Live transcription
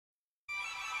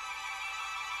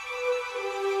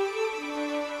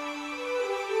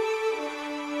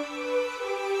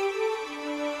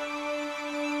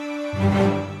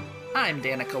I'm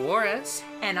Danica Juarez.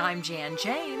 And I'm Jan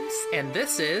James. And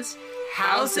this is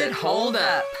How's It Hold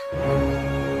Up?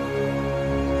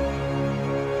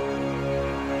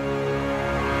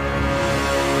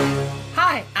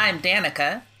 Hi, I'm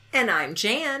Danica. And I'm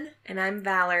Jan. And I'm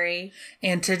Valerie.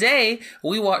 And today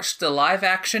we watched the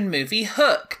live-action movie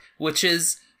Hook, which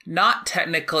is not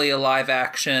technically a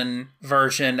live-action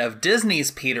version of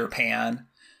Disney's Peter Pan,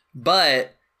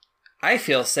 but I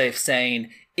feel safe saying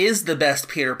is the best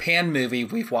Peter Pan movie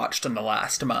we've watched in the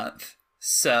last month.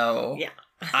 So yeah.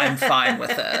 I'm fine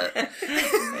with it.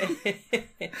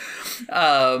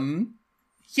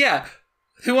 Yeah.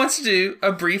 Who wants to do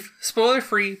a brief,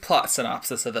 spoiler-free plot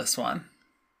synopsis of this one?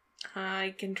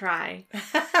 I can try.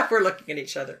 We're looking at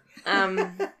each other.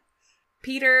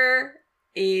 Peter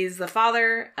is the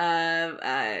father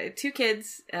of 2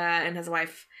 kids and has a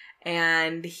wife.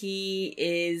 And he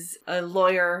is a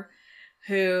lawyer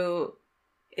who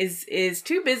is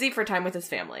too busy for time with his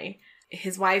family.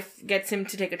 His wife gets him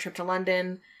to take a trip to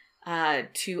London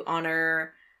to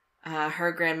honor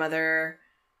her grandmother,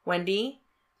 Wendy.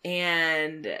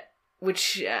 And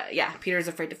which, Peter's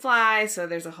afraid to fly, so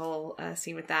there's a whole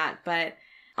scene with that. But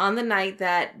on the night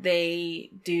that they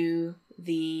do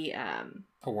the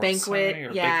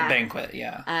banquet, banquet,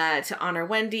 to honor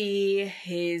Wendy,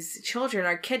 his children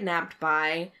are kidnapped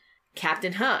by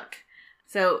Captain Hook.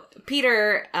 So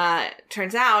Peter,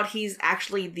 turns out he's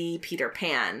actually the Peter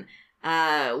Pan.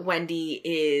 Wendy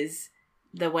is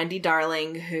the Wendy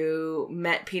Darling who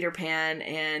met Peter Pan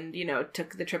and,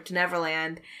 took the trip to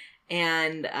Neverland.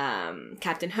 And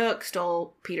Captain Hook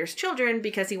stole Peter's children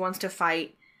because he wants to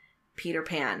fight Peter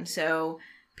Pan. So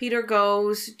Peter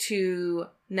goes to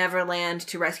Neverland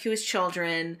to rescue his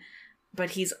children,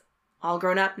 but he's all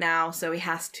grown up now, so he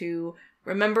has to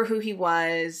remember who he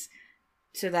was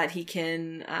so that he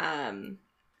can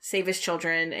save his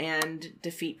children and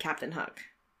defeat Captain Hook.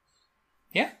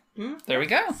 Yeah. There we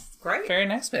go. Great. Very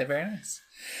nice, babe. Very nice.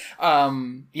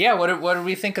 What did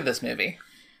we think of this movie?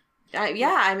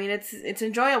 It's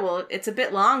enjoyable. It's a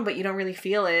bit long, but you don't really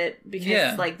feel it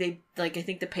because I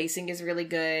think the pacing is really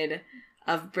good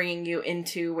of bringing you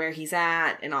into where he's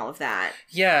at and all of that.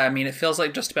 Yeah, it feels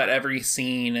like just about every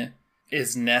scene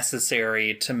is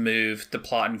necessary to move the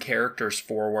plot and characters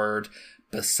forward,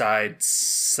 besides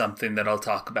something that I'll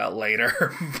talk about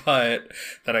later, but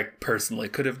that I personally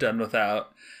could have done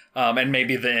without. And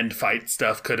maybe the end fight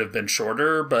stuff could have been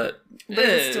shorter, but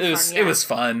it was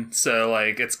fun. So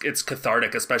it's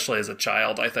cathartic, especially as a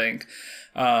child, I think.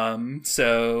 I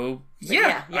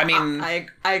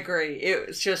agree. It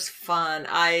was just fun.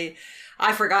 I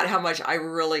forgot how much I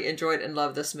really enjoyed and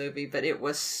loved this movie, but it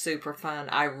was super fun.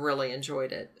 I really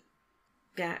enjoyed it.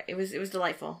 Yeah, it was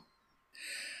delightful.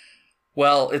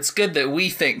 Well, it's good that we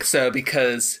think so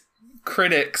because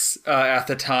critics at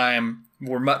the time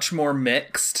were much more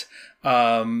mixed.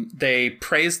 They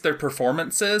praised their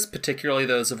performances, particularly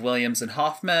those of Williams and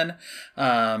Hoffman,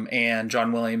 and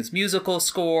John Williams' musical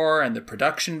score and the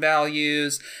production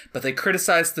values, but they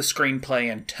criticized the screenplay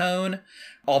and tone.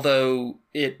 Although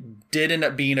it did end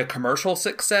up being a commercial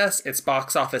success, its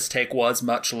box office take was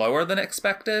much lower than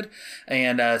expected,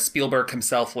 and Spielberg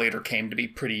himself later came to be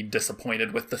pretty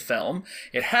disappointed with the film.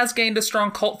 It has gained a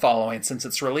strong cult following since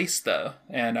its release, though,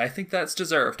 and I think that's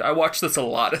deserved. I watched this a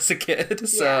lot as a kid,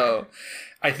 so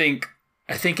I think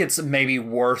it's maybe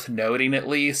worth noting at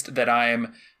least that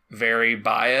I'm very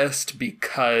biased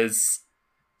because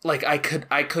I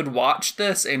could watch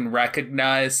this and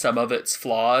recognize some of its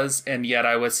flaws, and yet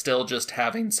I was still just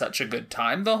having such a good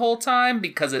time the whole time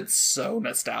because it's so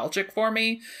nostalgic for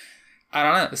me. I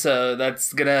don't know. So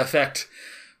that's going to affect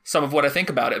some of what I think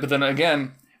about it. But then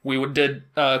again, we did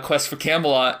Quest for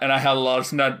Camelot, and I had a lot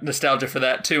of nostalgia for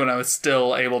that too, and I was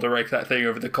still able to rake that thing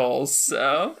over the coals.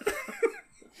 So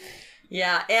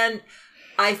yeah, and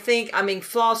I think,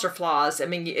 flaws are flaws.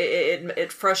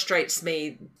 It frustrates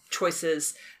me,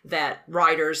 choices that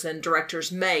writers and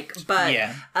directors make, but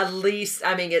at least,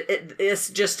 it's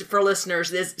just for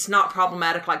listeners, it's not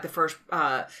problematic like the first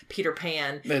Peter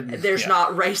Pan. There's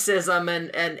not racism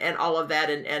and all of that,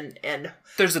 and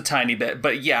there's a tiny bit,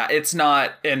 but it's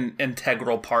not an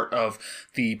integral part of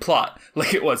the plot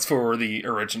like it was for the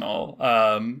original.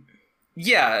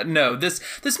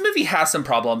 This movie has some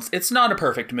problems. It's not a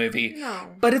perfect movie,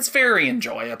 but it's very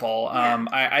enjoyable.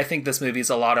 I think this movie's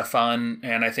a lot of fun,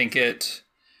 and I think it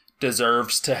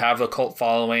deserves to have a cult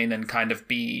following and kind of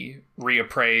be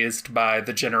reappraised by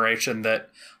the generation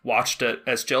that watched it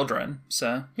as children.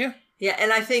 So, yeah. Yeah,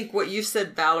 and I think what you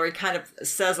said, Valerie, kind of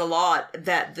says a lot,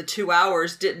 that the 2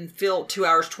 hours didn't feel 2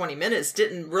 hours, 20 minutes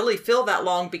didn't really feel that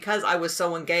long because I was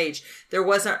so engaged. There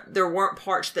weren't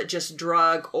parts that just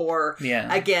drug or,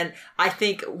 again, I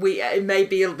think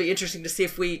it'll be interesting to see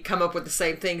if we come up with the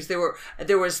same things. There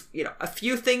was, a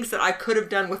few things that I could have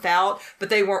done without,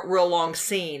 but they weren't real long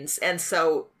scenes. And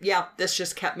so, yeah, this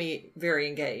just kept me very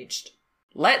engaged.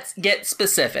 Let's get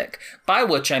specific, by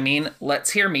which I mean,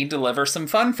 let's hear me deliver some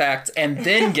fun facts and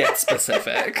then get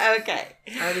specific. Okay.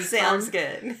 Sounds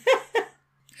good.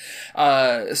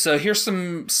 So here's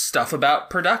some stuff about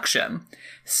production.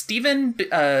 Steven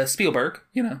Spielberg,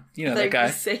 you know that guy.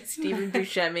 Say Steven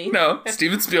Buscemi. No,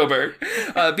 Steven Spielberg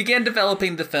began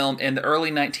developing the film in the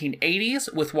early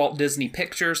 1980s with Walt Disney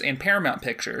Pictures and Paramount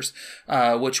Pictures,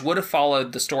 which would have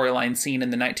followed the storyline seen in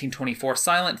the 1924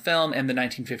 silent film and the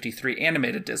 1953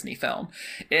 animated Disney film.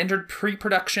 It entered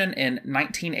pre-production in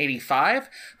 1985,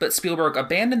 but Spielberg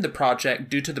abandoned the project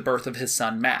due to the birth of his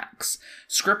son Max.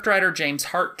 Scriptwriter James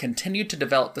Hart continued to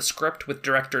develop the script with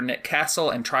director Nick Castle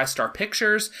and TriStar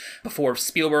Pictures before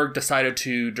Spielberg decided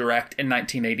to direct in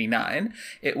 1989.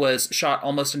 It was shot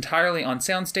almost entirely on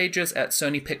sound stages at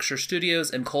Sony Picture Studios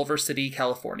in Culver City,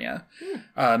 California.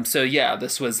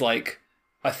 This was like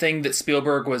a thing that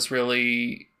Spielberg was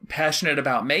really passionate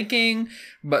about making,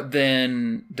 but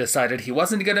then decided he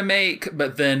wasn't going to make.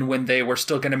 But then when they were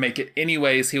still going to make it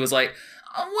anyways, he was like,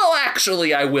 well,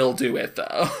 actually, I will do it,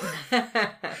 though.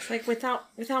 It's like, without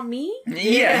me?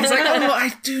 Yeah, he's like, well,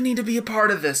 I do need to be a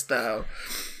part of this, though.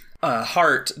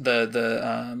 Hart,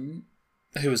 the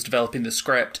who was developing the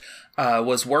script,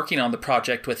 was working on the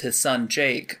project with his son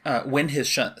Jake when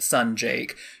his son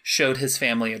Jake showed his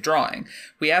family a drawing.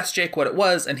 We asked Jake what it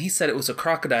was, and he said it was a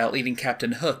crocodile eating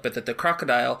Captain Hook, but that the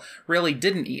crocodile really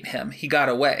didn't eat him. He got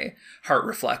away, Hart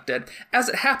reflected. As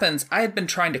it happens, I had been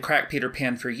trying to crack Peter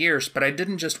Pan for years, but I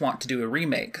didn't just want to do a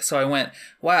remake. So I went,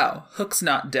 wow, Hook's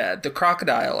not dead. The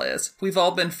crocodile is. We've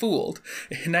all been fooled.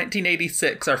 In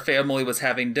 1986, our family was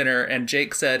having dinner, and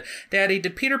Jake said, Daddy,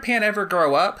 did Peter Pan ever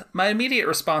grow up? My immediate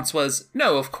response was,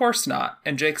 no, of course not.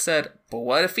 And Jake said, but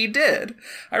what if he did?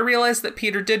 I realized that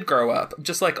Peter did grow up,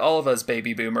 just like all of us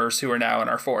baby boomers who are now in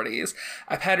our 40s.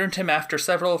 I patterned him after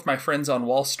several of my friends on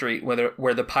Wall Street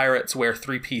where the pirates wear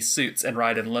three-piece suits and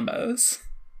ride in limos.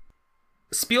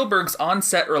 Spielberg's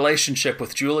on-set relationship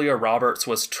with Julia Roberts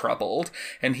was troubled,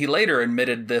 and he later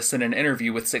admitted this in an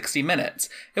interview with 60 Minutes.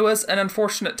 It was an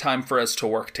unfortunate time for us to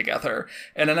work together.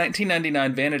 In a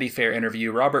 1999 Vanity Fair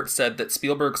interview, Roberts said that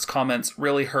Spielberg's comments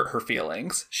really hurt her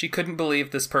feelings. She couldn't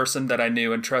believe this person that I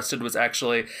knew and trusted was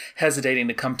actually hesitating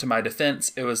to come to my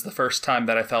defense. It was the first time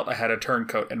that I felt I had a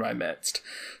turncoat in my midst.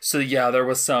 So yeah, there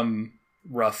was some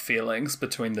rough feelings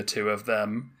between the two of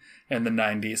them. In the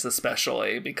 90s,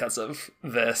 especially because of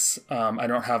this. I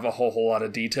don't have a whole lot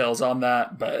of details on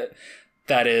that, but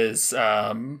that is,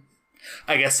 I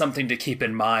guess, something to keep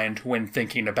in mind when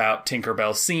thinking about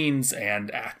Tinkerbell scenes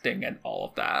and acting and all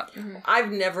of that. Mm-hmm.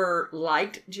 I've never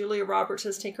liked Julia Roberts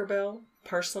as Tinkerbell.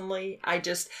 Personally,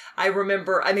 I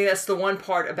remember, that's the one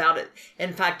part about it.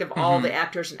 In fact, of all the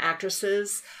actors and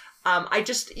actresses, I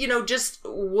just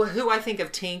who I think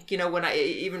of Tink, when I,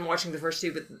 even watching the first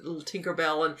two, but little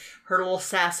Tinkerbell and her little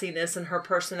sassiness and her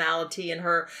personality and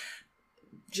her,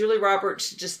 Julie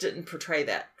Roberts just didn't portray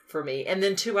that for me. And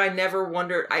then too, I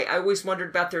always wondered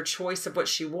about their choice of what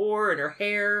she wore and her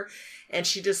hair, and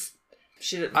she didn't.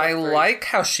 I like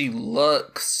how she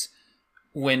looks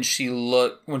when she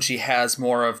has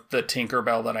more of the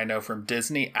Tinkerbell that I know from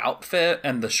Disney outfit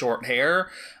and the short hair.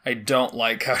 I don't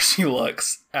like how she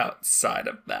looks outside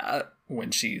of that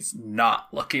when she's not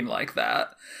looking like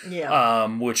that. Yeah.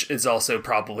 Which is also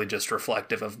probably just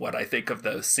reflective of what I think of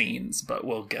those scenes, but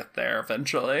we'll get there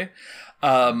eventually.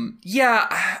 I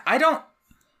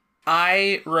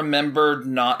remembered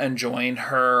not enjoying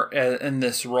her in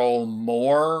this role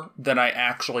more than I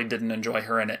actually didn't enjoy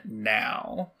her in it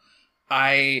now.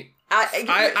 Right,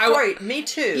 me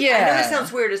too. Yeah. I know this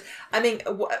sounds weird.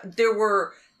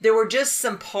 There were just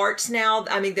some parts now.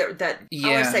 I want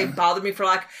to say bothered me for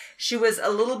she was a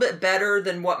little bit better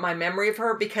than what my memory of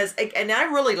her, because, and I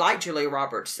really like Julia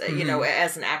Roberts,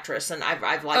 as an actress, and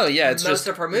I've liked most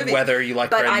of her movies. Whether you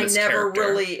like her in this character. But I never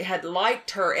really had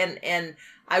liked her, and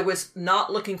I was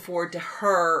not looking forward to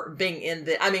her being in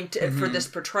for this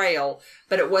portrayal,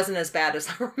 but it wasn't as bad as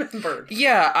I remembered.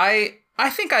 Yeah, I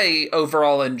think I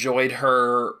overall enjoyed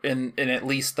her in at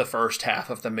least the first half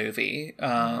of the movie.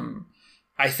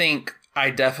 I think I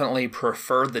definitely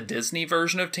prefer the Disney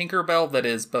version of Tinkerbell that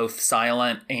is both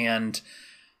silent and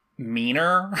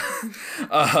meaner.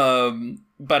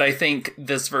 But I think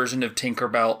this version of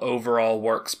Tinkerbell overall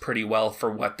works pretty well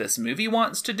for what this movie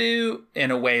wants to do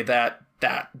in a way that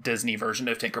Disney version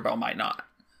of Tinkerbell might not.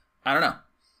 I don't know.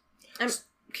 I'm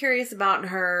curious about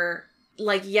her.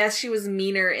 Like, yes, she was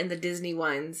meaner in the Disney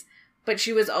ones, but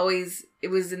she was always, it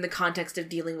was in the context of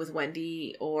dealing with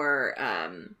Wendy or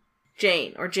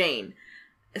Jane.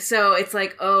 So it's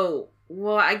like, oh,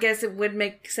 well, I guess it would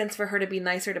make sense for her to be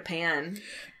nicer to Pan.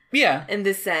 Yeah. In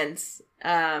this sense.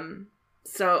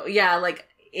 So, yeah, like,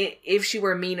 if she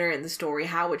were meaner in the story,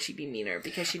 how would she be meaner?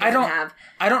 Because she doesn't have...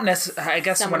 I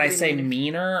guess when I say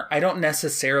meaner, I don't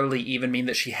necessarily even mean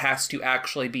that she has to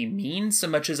actually be mean, so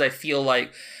much as I feel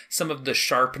like some of the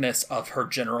sharpness of her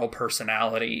general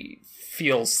personality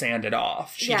feels sanded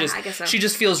off. I guess so. She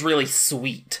just feels really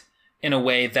sweet in a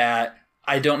way that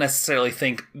I don't necessarily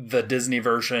think the Disney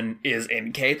version is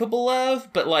incapable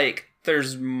of, but, like,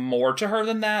 there's more to her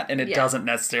than that, and it doesn't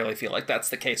necessarily feel like that's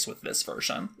the case with this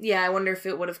version. Yeah, I wonder if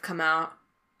it would have come out...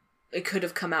 It could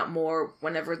have come out more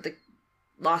whenever the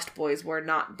Lost Boys were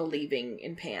not believing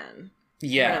in Pan.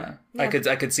 Yeah. I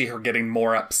could see her getting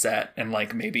more upset and,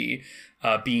 like, maybe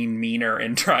being meaner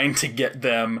and trying to get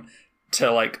them to,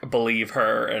 like, believe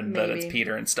her and that it's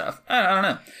Peter and stuff. I don't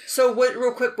know. So what,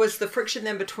 real quick, was the friction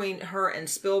then between her and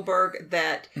Spielberg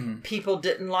that people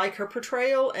didn't like her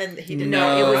portrayal and he didn't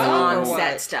know it was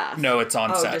on-set stuff? No, it's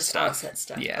on-set just stuff. On-set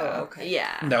stuff. Yeah. Oh, okay.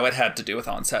 Yeah. No, it had to do with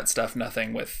on-set stuff,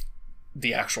 nothing with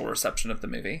the actual reception of the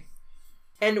movie.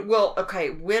 And, well, okay,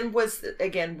 when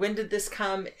did this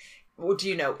come? Well, do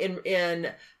you know?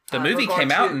 In the movie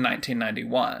came out in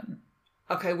 1991.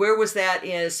 Okay, where was that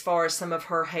as far as some of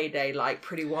her heyday, like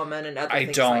Pretty Woman and other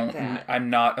things like that? I'm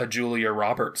not a Julia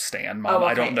Roberts stan, Mom. Oh, okay.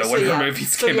 I don't know when her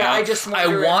movies came out. I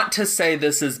want to say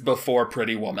this is before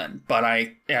Pretty Woman, but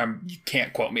you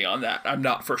can't quote me on that. I'm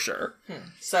not for sure.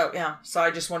 So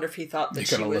I just wonder if he thought that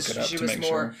she was more...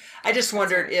 Sure. I just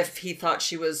wondered if he thought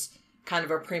she was kind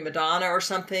of a prima donna or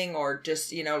something, or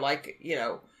just,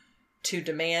 too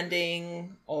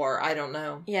demanding, or I don't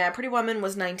know. Yeah, Pretty Woman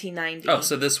was 1990. Oh,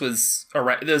 so this was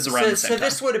around the same time. So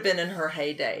this would have been in her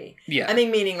heyday. Yeah. I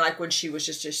mean, meaning like when she was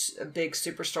just a big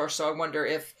superstar. So I wonder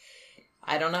if,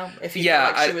 I don't know, if he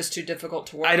felt like she was too difficult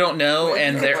to work with. I don't know,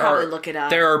 and there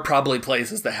are probably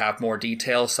places that have more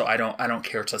detail, so I don't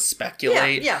care to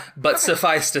speculate. Yeah. But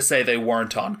suffice to say, they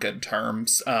weren't on good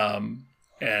terms. And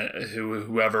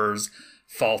whoever's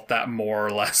fault that more or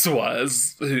less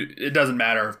was, it doesn't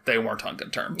matter if they weren't on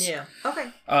good terms. Yeah. Okay.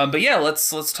 But yeah, let's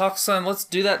talk let's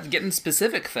do that getting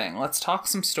specific thing. Let's talk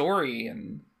some story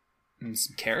and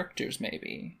some characters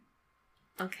maybe.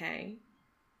 Okay.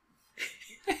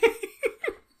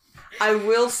 I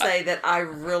will say that I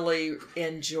really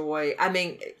enjoy,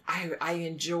 I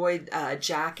enjoyed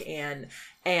Jack and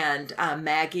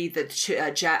Maggie,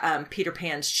 Peter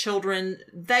Pan's children.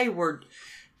 They were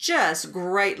just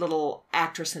great little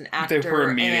actress and actor. They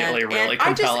were immediately really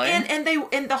compelling.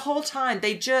 And the whole time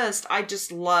I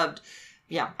just loved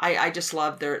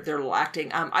their little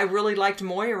acting. I really liked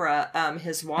Moira,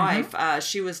 his wife.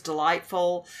 She was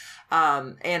delightful.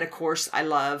 And of course I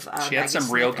love she had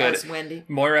some real good Wendy.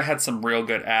 Moira had some real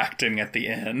good acting at the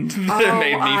end that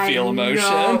made me feel emotion.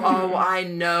 I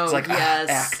know. It's like, yes.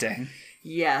 Acting.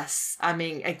 Yes. I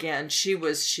mean, again, she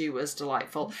was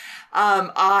delightful.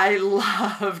 I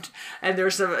loved, and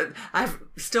there's some, I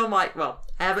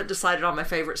haven't decided on my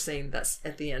favorite scene that's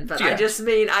at the end, but I just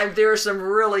mean, there are some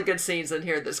really good scenes in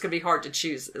here that's going to be hard to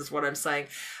choose, is what I'm saying.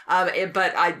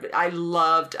 But I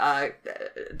loved,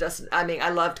 Dustin, I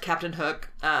loved Captain Hook,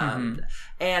 and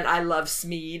I love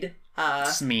Smeed.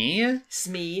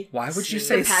 Smee? Why would you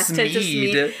say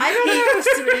Smeed? I don't know,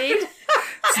 Smeed.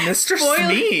 It's Mr.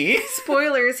 Smee.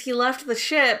 Spoilers, he left the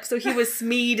ship, so he was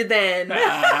Smeed then.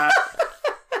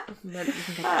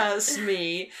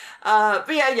 Smee. But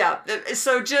yeah.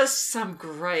 So just some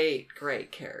great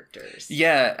characters.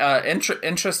 Yeah,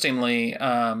 interestingly,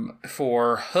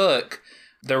 for Hook,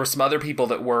 there were some other people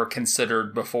that were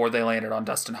considered before they landed on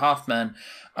Dustin Hoffman.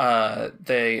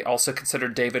 They also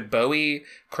considered David Bowie,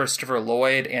 Christopher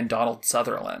Lloyd, and Donald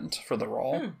Sutherland for the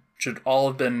role. Should all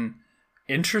have been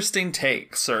interesting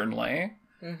takes, certainly.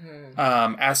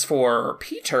 As for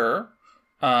Peter,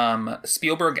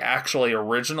 Spielberg actually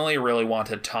originally really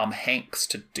wanted Tom Hanks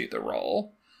to do the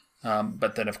role.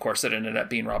 But then, of course, it ended up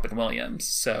being Robin Williams.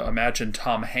 So imagine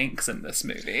Tom Hanks in this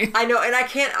movie. I know, and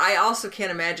I also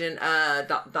can't imagine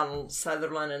Donald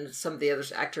Sutherland and some of the other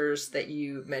actors that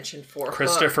you mentioned for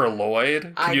Christopher Hook.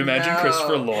 Lloyd. Can you imagine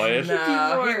Christopher Lloyd?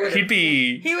 No,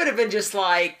 he would have been just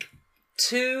like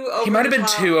too over the top. He might have been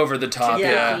too over the top,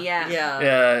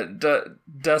 yeah.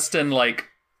 Dustin, like,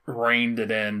 reined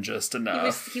it in just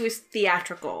enough. He was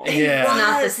theatrical. Yeah. It's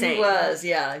not the same. He was,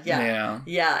 yeah.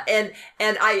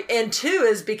 And two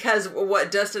is because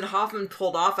what Dustin Hoffman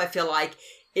pulled off, I feel like,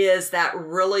 is that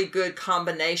really good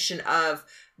combination of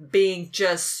being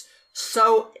just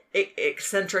so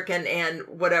eccentric and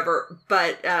whatever,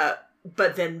 but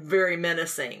then very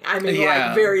menacing. I mean,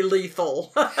 like very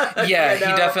lethal. Yeah, you know?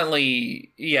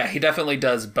 he definitely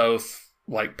does both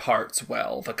like parts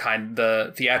well.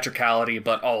 The theatricality,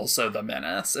 but also the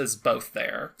menace is both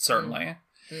there, certainly.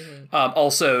 Mm-hmm.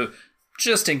 Also,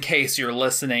 just in case you're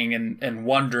listening and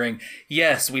wondering,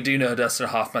 yes, we do know Dustin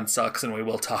Hoffman sucks, and we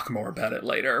will talk more about it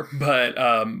later. But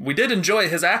we did enjoy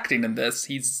his acting in this.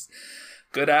 He's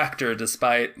a good actor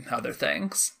despite other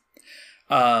things.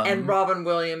 And Robin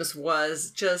Williams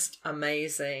was just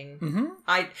amazing. Mm-hmm.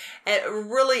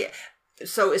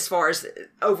 So as far as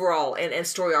overall and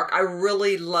story arc, I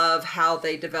really love how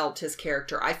they developed his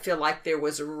character. I feel like there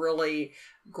was a really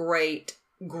great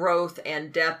growth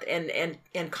and depth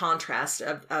and contrast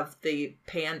of the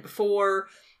Pan before,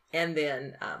 and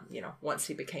then once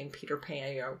he became Peter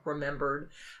Pan,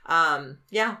 remembered.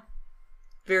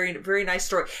 Very, very nice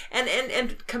story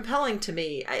and compelling to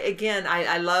me.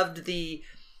 I loved the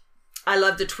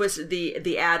twist,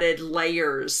 the added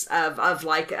layers of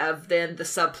then the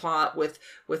subplot with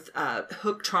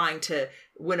Hook trying to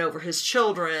win over his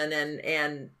children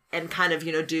and kind of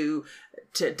to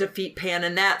defeat Pan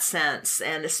in that sense,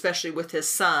 and especially with his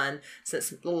son,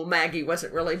 since little Maggie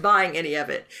wasn't really buying any of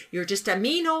it. You're just a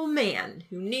mean old man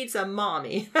who needs a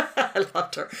mommy. I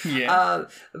loved her. Yeah.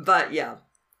 But yeah.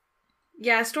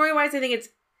 Yeah, story-wise, I think it's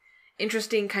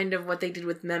interesting kind of what they did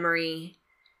with memory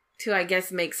to, I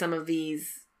guess, make some of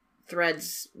these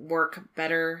threads work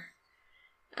better.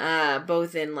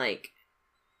 Both in, like,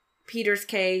 Peter's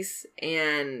case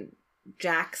and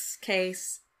Jack's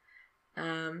case.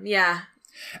 Yeah.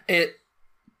 It,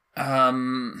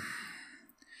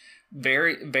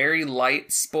 very, very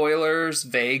light spoilers,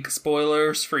 vague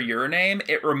spoilers for Your Name.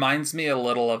 It reminds me a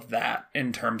little of that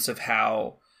in terms of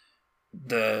how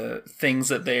the things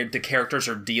that the characters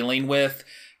are dealing with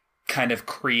kind of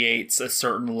creates a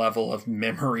certain level of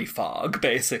memory fog,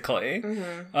 basically,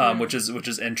 which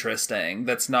is interesting.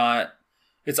 It's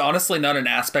honestly not an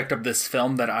aspect of this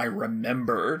film that I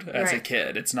remembered as a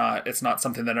kid. It's not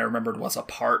something that I remembered was a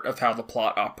part of how the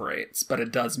plot operates, but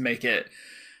it does make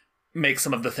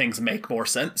some of the things make more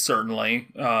sense, certainly.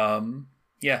 I don't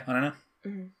know.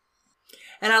 Mm-hmm.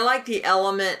 And I like the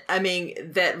element,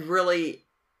 that really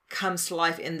comes to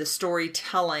life in the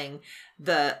storytelling,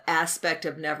 the aspect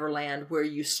of Neverland where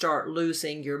you start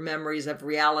losing your memories of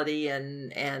reality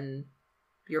and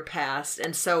your past.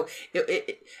 And so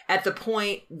it, at the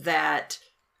point that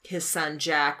his son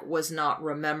Jack was not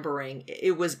remembering,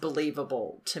 it was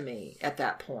believable to me at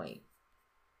that point.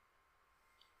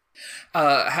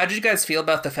 How did you guys feel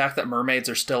about the fact that mermaids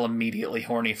are still immediately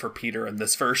horny for Peter in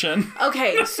this version?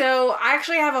 Okay, so I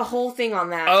actually have a whole thing on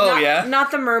that. Oh,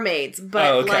 not the mermaids,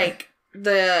 but like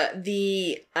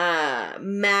the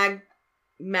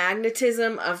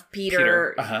magnetism of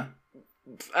Peter. To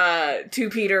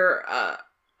Peter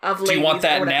of ladies. Do you want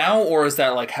that now, or is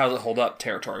that like how's it hold up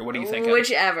territory? What do you think?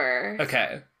 Whichever.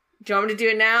 Okay. Do you want me to do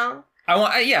it now? I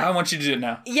want you to do it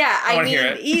now. Yeah, I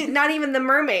mean, not even the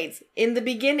mermaids. In the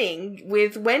beginning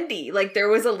with Wendy, like there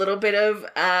was a little bit of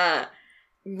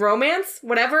romance,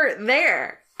 whatever,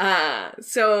 there.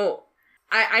 So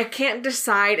I can't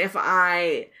decide if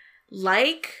I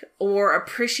like or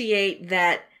appreciate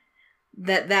that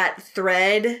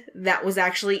thread that was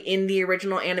actually in the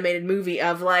original animated movie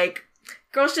of like,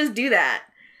 girls just do that.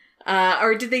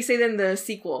 Or did they say that in the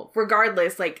sequel?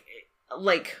 Regardless, like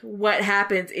what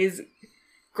happens is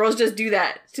girls just do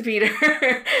that to Peter.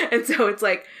 And so it's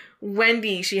like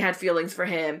Wendy, she had feelings for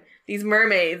him. These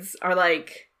mermaids are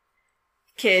like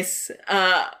kiss,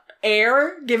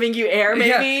 air, giving you air,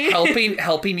 maybe. Yeah,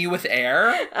 helping you with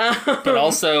air, but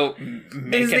also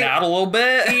making out a little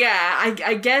bit. Yeah,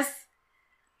 I guess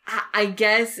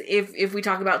if we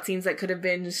talk about scenes that could have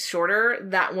been shorter,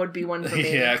 that would be one for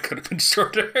me. Yeah, it could have been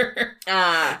shorter.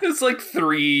 It's like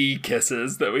 3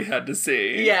 kisses that we had to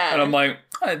see. Yeah. And I'm like,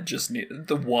 I just need...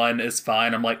 The one is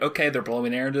fine. I'm like, okay, they're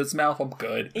blowing air into his mouth. I'm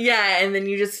good. Yeah, and then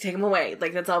you just take them away.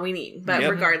 Like, that's all we need. But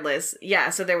regardless,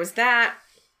 yeah, so there was that.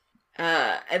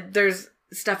 There's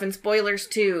stuff in spoilers,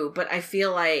 too. But I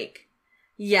feel like,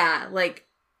 yeah, like,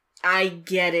 I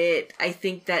get it. I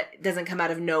think that doesn't come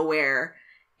out of nowhere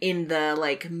in the,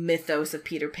 like, mythos of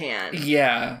Peter Pan.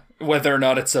 Yeah. Whether or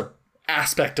not it's a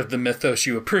aspect of the mythos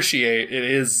you appreciate, it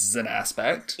is an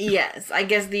aspect. Yes. I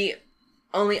guess the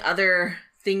only other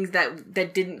things that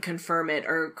didn't confirm it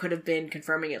or could have been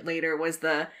confirming it later was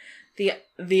the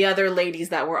other ladies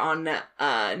that were on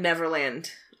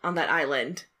Neverland on that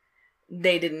island.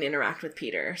 They didn't interact with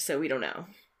Peter, so we don't know.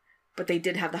 But they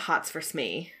did have the hots for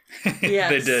Smee. Yes.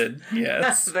 They did.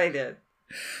 Yes. They did.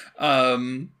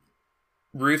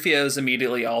 Rufio's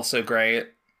immediately also great.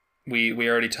 We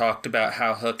already talked about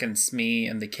how Hook and Smee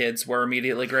and the kids were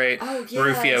immediately great. Oh, yes.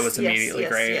 Rufio was immediately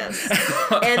great. Yes.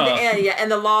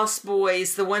 and the Lost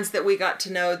Boys, the ones that we got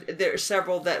to know, there are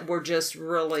several that were just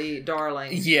really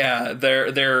darling. Yeah,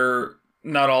 they're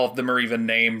not all of them are even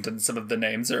named, and some of the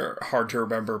names are hard to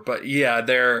remember. But yeah,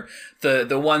 they're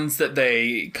the ones that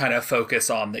they kind of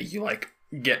focus on that you like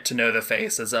get to know the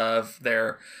faces of.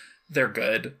 They're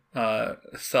good.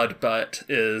 Thudbutt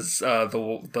is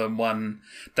the one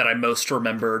that I most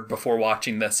remembered before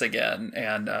watching this again,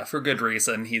 and for good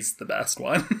reason. He's the best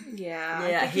one.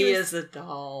 Yeah, he is a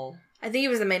doll. I think he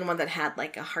was the main one that had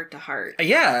like a heart-to-heart.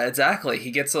 Yeah, exactly. He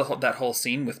gets that whole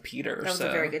scene with Peter. That was a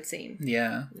very good scene.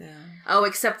 Yeah. Oh,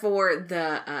 except for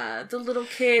the little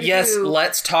kid. Yes,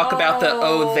 let's talk about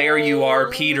the there you are,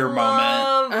 Peter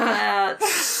moment. That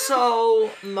so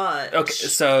much. Okay,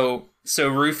 so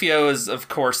Rufio is, of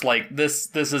course, like,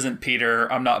 this isn't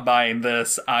Peter. I'm not buying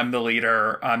this. I'm the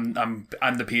leader. I'm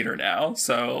the Peter now.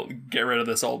 So get rid of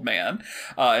this old man.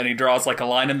 And he draws like a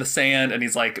line in the sand, and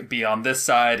he's like, be on this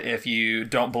side if you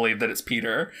don't believe that it's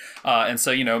Peter. And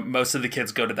so, most of the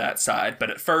kids go to that side. But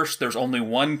at first, there's only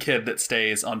one kid that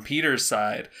stays on Peter's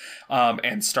side,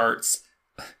 and starts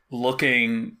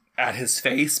looking at his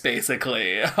face,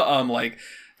 basically.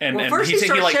 And he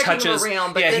like touches,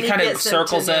 around, he kind of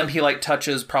circles him. He like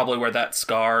touches probably where that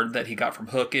scar that he got from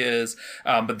Hook is.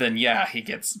 But then, he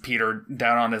gets Peter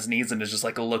down on his knees and is just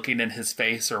like looking in his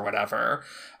face or whatever.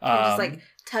 Just like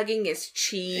tugging his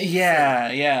cheeks.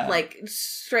 Yeah. Like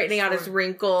straightening out his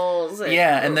wrinkles.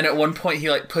 And then at one point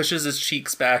he like pushes his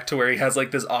cheeks back to where he has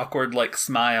like this awkward like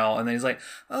smile, and then he's like,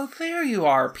 "Oh, there you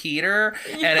are, Peter."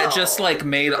 And it just like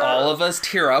made all of us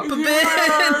tear up a bit.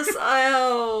 Yes,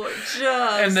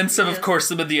 and then some of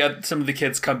the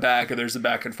kids come back, and there's a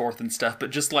back and forth and stuff. But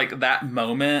just like that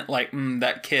moment, like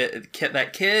that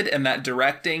kid and that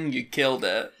directing, you killed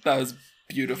it. That was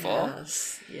beautiful.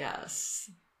 Yes.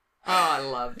 Oh, I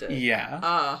loved it.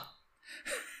 Yeah.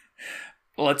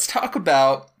 Let's talk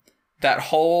about that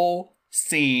whole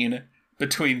scene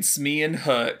between Smee and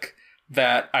Hook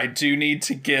that I do need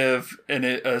to give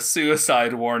a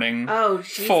suicide warning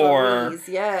for. Louise,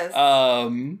 yes.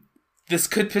 This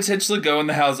could potentially go in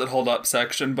the How's It Hold Up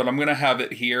section, but I'm going to have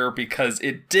it here because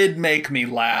it did make me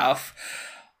laugh.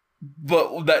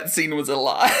 But that scene was a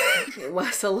lot. It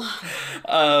was a lot.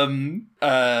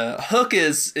 Hook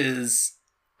is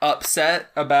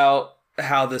upset about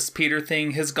how this Peter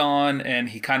thing has gone, and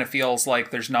he kind of feels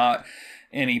like there's not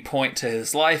any point to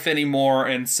his life anymore,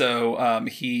 and so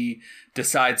he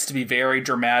decides to be very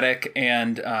dramatic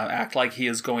and act like he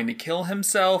is going to kill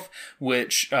himself,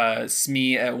 which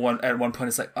Smee at one point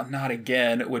is like, "Oh, not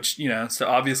again," which, so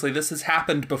obviously this has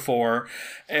happened before,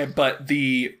 but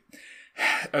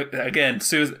again,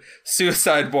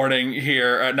 suicide warning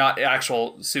here, not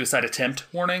actual suicide attempt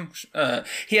warning.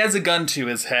 He has a gun to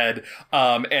his head,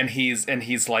 and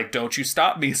he's like, "Don't you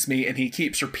stop me, Smee," and he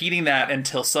keeps repeating that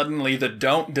until suddenly the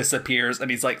 "don't" disappears, and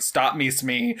he's like, "Stop me,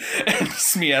 Smee," and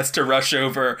Smee has to rush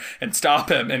over and stop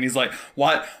him, and he's like,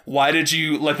 Why did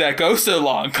you let that go so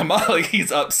long? Come on," like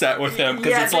he's upset with him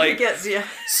because it's like,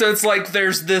 so it's like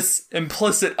there's this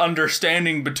implicit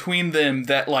understanding between them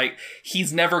that like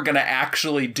he's never gonna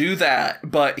actually do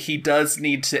that, but he does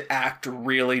need to act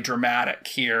really dramatic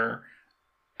here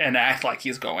and act like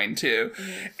he's going to.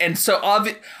 And so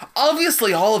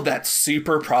obviously all of that's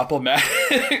super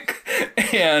problematic.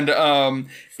 And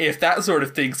if that sort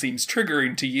of thing seems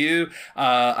triggering to you,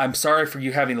 I'm sorry for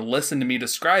you having to listen to me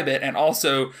describe it, and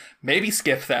also maybe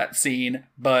skip that scene.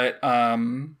 But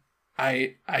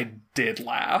I did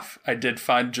laugh. I did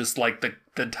find just like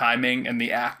the timing and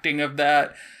the acting of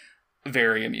that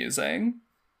very amusing.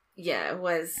 Yeah, it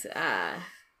was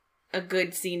a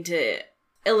good scene to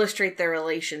illustrate their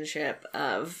relationship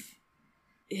of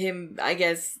him, I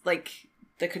guess, like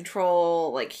the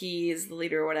control, like he is the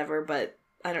leader or whatever, but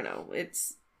I don't know. It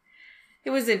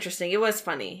was interesting. It was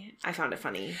funny. I found it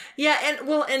funny. Yeah,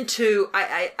 and two,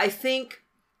 I think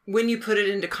when you put it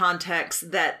into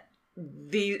context that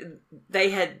they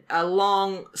had a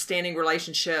long-standing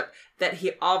relationship, that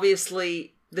he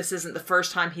obviously, this isn't the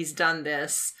first time he's done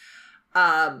this.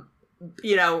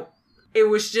 it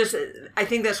was just, I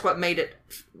think that's what made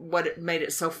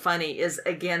it so funny is,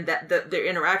 again, that the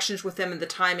interactions with him and the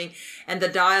timing and the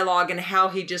dialogue and how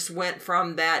he just went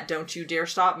from that, don't you dare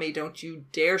stop me, don't you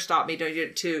dare stop me, don't you,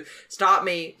 to stop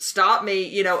me,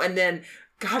 you know, and then,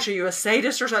 gosh, are you a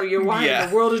sadist or something? Why in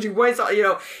the world did you waste all, you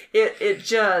know, it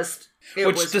just...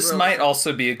 Which this might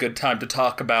also be a good time to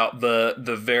talk about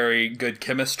the very good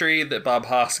chemistry that Bob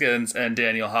Hoskins and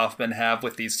Daniel Hoffman have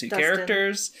with these two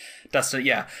characters. Dustin,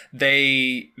 yeah.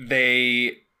 They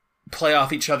play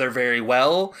off each other very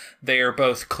well. They are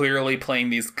both clearly playing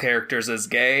these characters as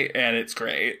gay, and it's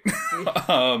great.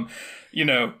 You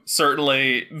know,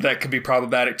 certainly that could be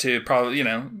problematic too. Probably, you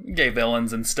know, gay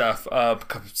villains and stuff,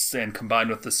 and combined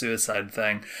with the suicide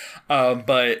thing.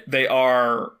 But they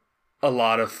are a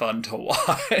lot of fun to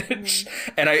watch.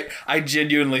 And I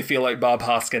genuinely feel like Bob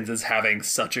Hoskins is having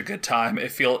such a good time.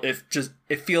 It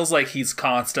feels like he's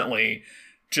constantly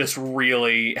just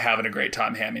really having a great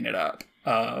time hamming it up.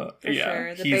 For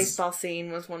sure. The baseball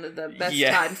scene was one of the best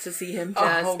times to see him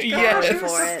just it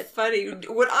was so funny.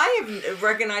 Would I have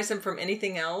recognized him from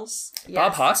anything else? Yes.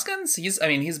 Bob Hoskins? He's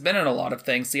been in a lot of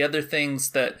things. The other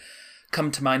things that come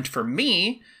to mind for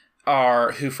me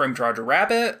are Who Framed Roger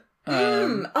Rabbit.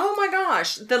 Oh my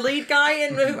gosh, the lead guy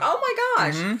in oh my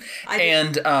gosh,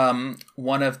 and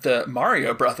one of the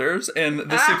Mario Brothers in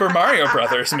the Super Mario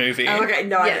Brothers movie. Okay,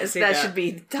 no, I didn't see that. That should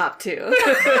be top 2.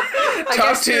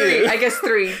 Top 2. I guess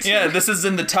 3. Yeah, this is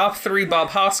in the top 3 Bob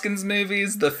Hoskins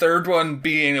movies. The third one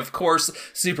being, of course,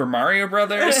 Super Mario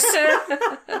Brothers.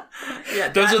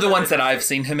 Those are the ones that I've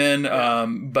seen him in.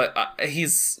 But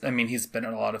he's been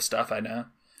in a lot of stuff. I know.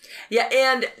 Yeah,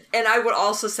 and I would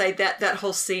also say that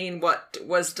whole scene, what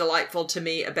was delightful to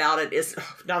me about it is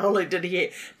not only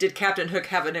did Captain Hook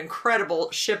have an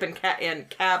incredible ship and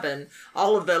cabin,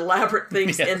 all of the elaborate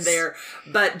things in there,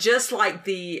 but just like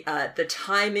the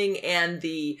timing and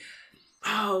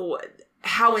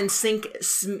how in sync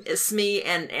Smee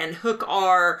and Hook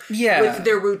are with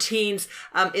their routines.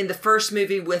 In the first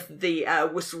movie with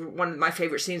was one of my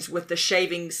favorite scenes with the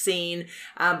shaving scene,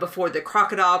 before the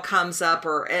crocodile comes up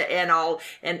after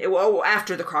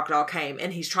the crocodile came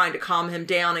and he's trying to calm him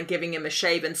down and giving him a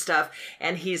shave and stuff.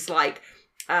 And he's like,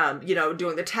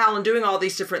 doing the towel and doing all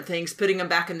these different things, putting him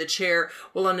back in the chair.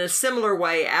 Well, in a similar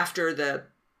way, after the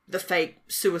fake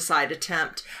suicide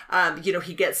attempt,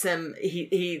 he gets him,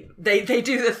 they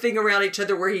do the thing around each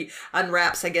other where he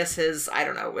unwraps, I guess his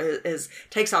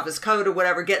takes off his coat or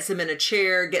whatever, gets him in a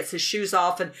chair, gets his shoes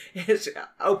off, and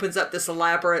opens up this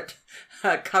elaborate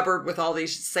cupboard with all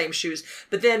these same shoes,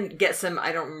 but then gets him,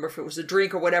 I don't remember if it was a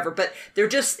drink or whatever, but they're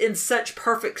just in such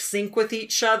perfect sync with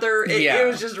each other. It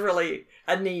was just really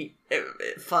a neat,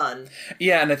 fun.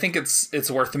 Yeah, and I think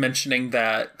it's worth mentioning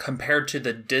that compared to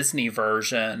the Disney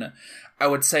version, I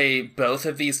would say both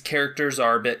of these characters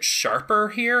are a bit sharper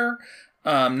here.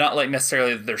 Not like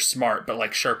necessarily that they're smart, but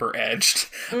like sharper edged.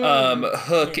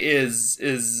 Hook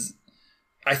is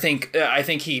I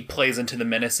think he plays into the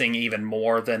menacing even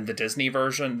more than the Disney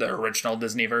version, the original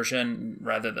Disney version,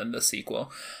 rather than the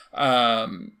sequel.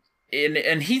 And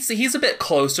he's a bit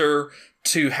closer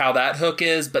to how that Hook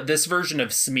is, but this version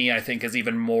of Smee, I think, is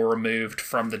even more removed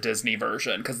from the Disney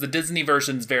version, because the Disney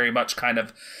version's very much kind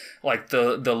of like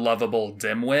the lovable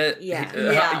dimwit.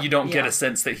 You don't get a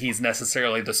sense that he's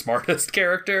necessarily the smartest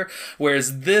character,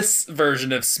 whereas this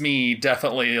version of Smee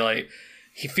definitely, like,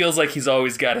 he feels like he's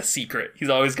always got a secret. He's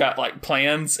always got like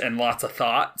plans and lots of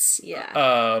thoughts.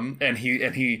 Yeah. And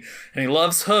he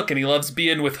loves Hook and he loves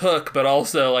being with Hook, but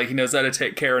also like he knows how to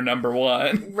take care of number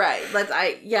one. Right.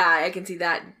 I can see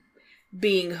that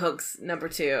being Hook's number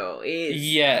 2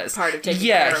 is part of taking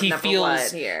care of number 1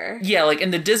 here. Yeah, like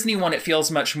in the Disney one, it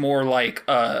feels much more like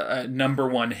a number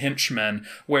 1 henchman,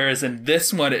 whereas in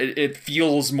this one, it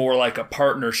feels more like a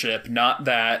partnership. Not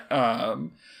that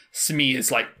Smee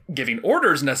is like giving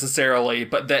orders necessarily,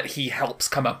 but that he helps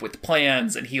come up with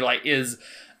plans, and he like is,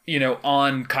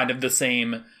 on kind of the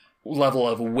same level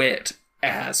of wit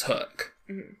as Hook.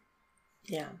 Mm-hmm.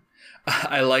 Yeah.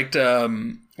 I liked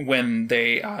when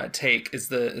they take is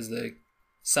the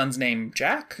son's name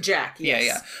Jack? Jack, yes.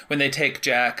 Yeah. When they take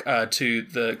Jack to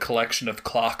the collection of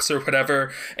clocks or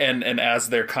whatever, and as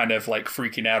they're kind of like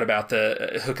freaking out about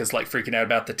Hook is like freaking out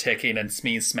about the ticking, and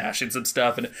Smee's smashing some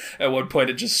stuff, and at one point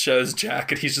it just shows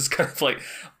Jack and he's just kind of like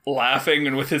laughing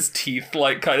and with his teeth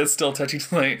like kind of still touching,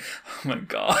 like, oh my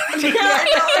god. Yeah,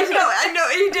 I know.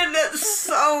 He did it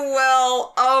so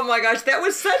well. Oh my gosh, that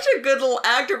was such a good little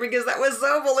actor because that was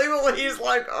so believable. He's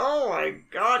like, oh my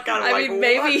god, kind of I like, mean,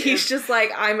 maybe what he's is- just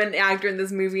like, I'm an actor in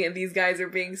this movie, and these guys are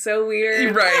being so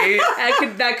weird. Right.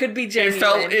 That could be It genuine.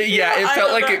 felt, it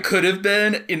felt like know. it could have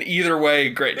been. In either way,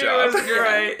 great job. It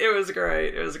was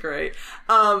great. It was great.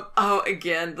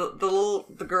 Again,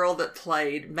 the girl that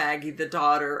played Maggie, the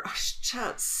daughter, she's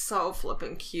just so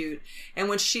flippin' cute. And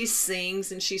when she sings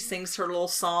her little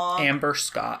song, Amber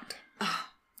Scott.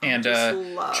 And just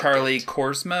loved Charlie it.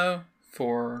 Korsmo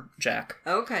for Jack.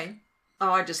 okay.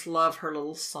 Oh, I just love her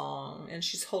little song, and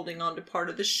she's holding on to part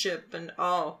of the ship, and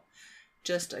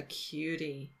just a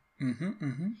cutie.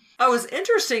 Oh, it was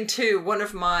interesting too. One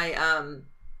of my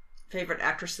favorite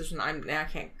actresses, and I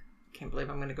can't believe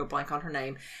I'm going to go blank on her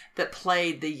name, that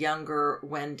played the younger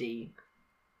Wendy.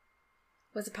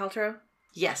 Was it Paltrow?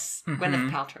 Yes, Gwyneth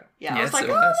Paltrow. Yeah, I Yes, was like, it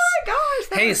oh was. my gosh,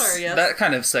 that was her. Yes. That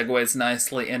kind of segues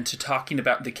nicely into talking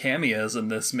about the cameos in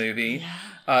this movie.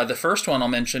 Yeah. The first one I'll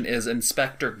mention is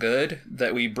Inspector Good,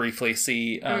 that we briefly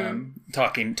see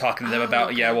talking to them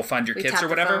about, okay. we'll find your We kids tapped or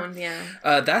the whatever. phone,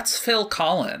 yeah. That's Phil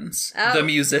Collins, Oh. the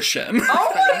musician.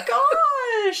 Oh my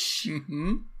gosh!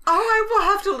 Oh, I will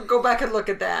have to go back and look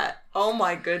at that. Oh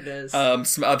my goodness!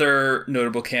 Some other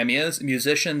notable cameos: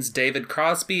 musicians David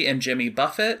Crosby and Jimmy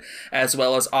Buffett, as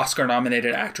well as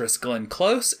Oscar-nominated actress Glenn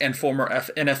Close and former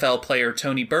NFL player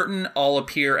Tony Burton, all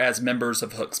appear as members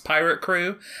of Hook's pirate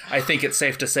crew. I think it's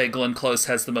safe to say Glenn Close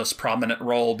has the most prominent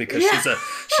role because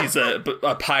she's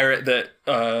a pirate that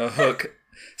Hook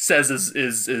says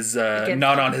is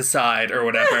not on his side or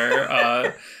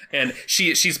whatever. And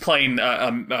she's playing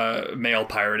a male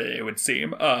pirate, it would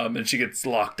seem, and she gets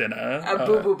locked in a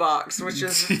boo-boo box, which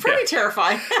is pretty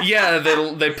terrifying. Yeah,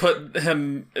 they put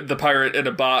the pirate, in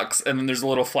a box, and then there's a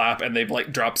little flap, and they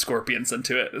like drop scorpions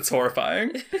into it. It's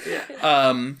horrifying.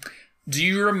 Yeah. Do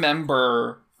you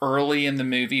remember early in the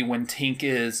movie when Tink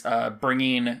is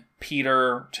bringing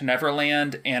Peter to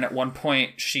Neverland, and at one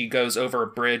point she goes over a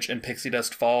bridge and pixie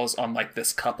dust falls on like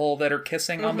this couple that are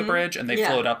kissing on the bridge, and they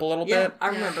float up a little bit? I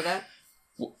remember that.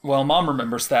 Well, Mom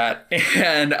remembers that,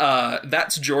 and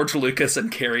that's George Lucas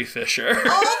and Carrie Fisher.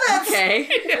 Oh, that's Okay.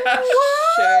 what?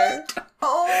 Sure.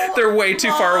 Oh, They're way too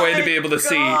far away to my be able to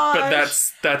see, but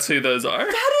gosh. that's who those are.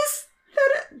 That is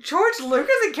George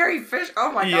Lucas and Carrie Fisher.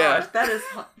 Oh my Yeah. gosh, that is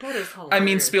hilarious. I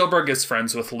mean, Spielberg is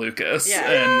friends with Lucas, Yeah.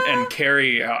 and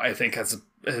Carrie, I think, has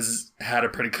had a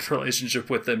pretty good relationship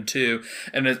with them too.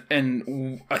 And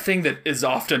a thing that is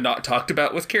often not talked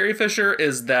about with Carrie Fisher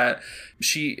is that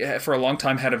she, for a long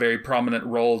time, had a very prominent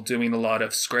role doing a lot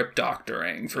of script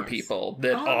doctoring for people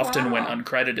that often went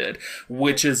uncredited,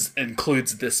 which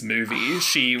includes this movie.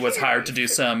 She was hired to do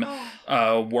some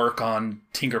work on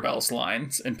Tinkerbell's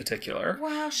lines in particular.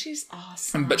 Wow, she's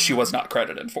awesome. But she was not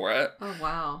credited for it. Oh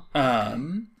wow.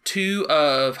 Two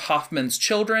of Hoffman's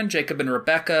children, Jacob and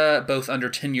Rebecca, both under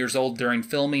 10 years old during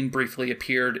filming, briefly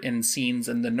appeared in scenes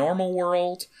in The Normal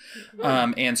World.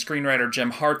 And screenwriter Jim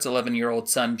Hart's 11-year-old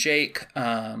son, Jake,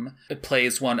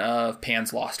 plays one of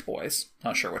Pan's Lost Boys.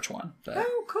 Not sure which one. But.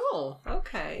 Oh, cool.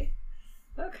 Okay.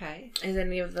 Is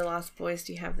any of the Lost Boys,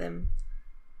 do you have them?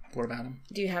 What about him?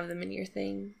 Do you have them in your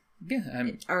thing? Yeah,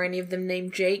 Are any of them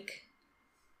named Jake?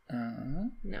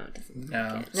 No, it doesn't.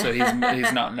 no. So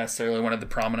he's not necessarily one of the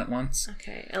prominent ones.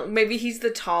 Okay. Maybe he's the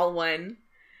tall one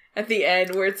at the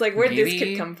end where it's like, where'd this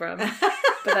kid come from?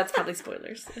 But that's probably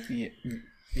spoilers.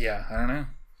 Yeah, I don't know.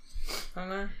 I don't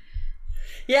know.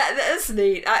 Yeah, that's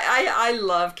neat. I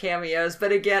love cameos,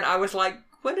 but again, I was like,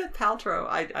 Gwyneth Paltrow.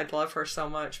 I love her so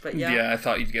much, but yeah. Yeah, I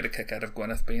thought you'd get a kick out of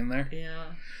Gwyneth being there. Yeah.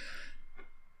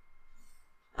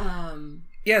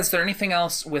 Yeah, is there anything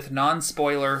else with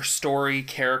non-spoiler story,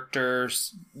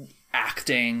 characters,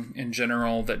 acting in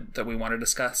general that we want to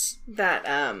discuss? That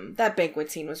banquet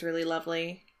scene was really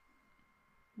lovely.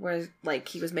 Where like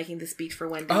he was making the speech for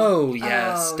Wendy. Oh,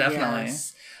 yes, definitely.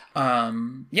 Yes.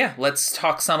 Yeah, let's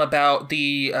talk some about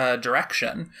the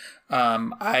direction.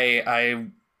 I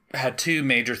had two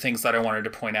major things that I wanted to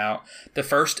point out. The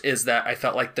first is that I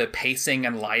felt like the pacing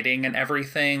and lighting and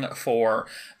everything for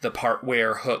the part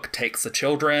where Hook takes the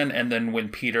children, and then when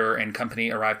Peter and company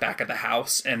arrive back at the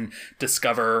house and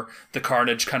discover the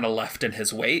carnage kind of left in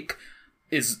his wake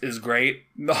is great.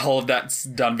 All of that's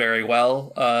done very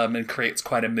well, and creates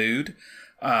quite a mood.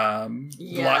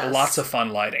 Lots of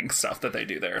fun lighting stuff that they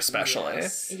do there, especially.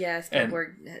 Yes. Yeah,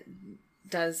 Spielberg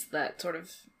does that sort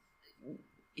of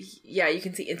yeah, you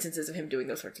can see instances of him doing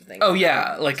those sorts of things. Oh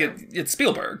yeah, like so. It's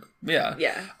Spielberg. Yeah.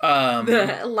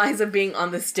 The Liza being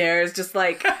on the stairs, just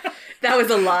like that was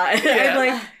a lot. Yeah. I'm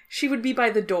like, she would be by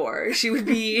the door. She would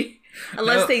be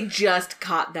unless they just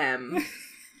caught them.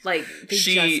 Like they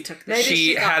just took them.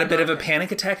 She had a bit of a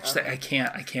panic attack. She's like, I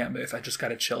can't move. I just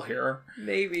gotta chill here.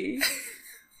 Maybe.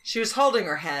 She was holding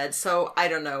her head, so I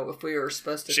don't know if we were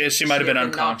supposed to. She might have been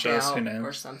unconscious. Who knows?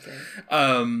 Or something.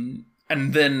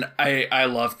 And then I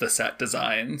love the set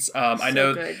designs. I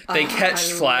know they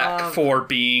catch flack for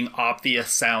being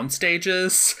obvious sound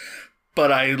stages,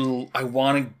 but I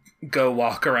want to go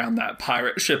walk around that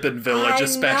pirate ship and village,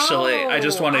 especially. I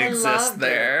just want to exist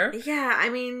there. Yeah, I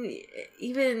mean,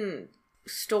 even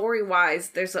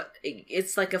story-wise,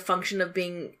 it's like a function of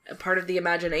being a part of the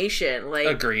imagination. Like,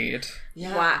 agreed.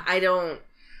 Yeah. I don't.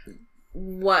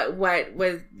 What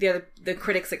was the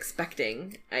critics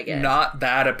expecting, I guess. Not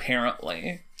that,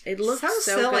 apparently. It looks so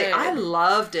silly. good. I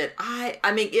loved it.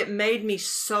 I mean, it made me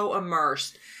so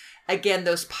immersed. Again,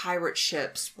 those pirate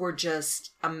ships were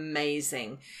just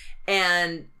amazing.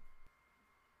 And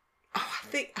I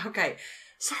think, okay,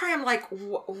 sorry, I'm like,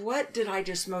 what did I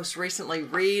just most recently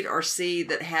read or see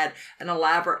that had an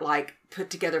elaborate, like,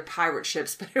 put together pirate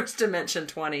ships? But it was Dimension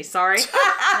 20. Sorry,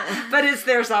 but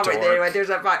there's already anyway. There's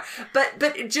that part.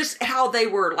 But just how they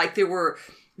were, like,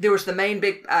 there was the main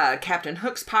big Captain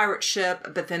Hook's pirate ship,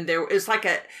 but then there is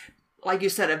like you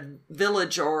said, a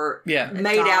village or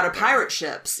made out of pirate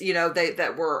ships,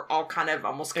 that were all kind of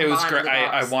almost combined. It was great.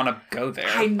 I want to go there.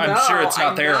 I know, I'm sure it's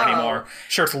not there anymore.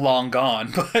 Sure, it's long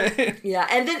gone, but yeah.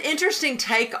 And then interesting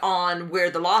take on where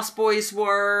the Lost Boys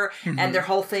were and their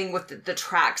whole thing with the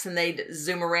tracks, and they'd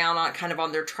zoom around on kind of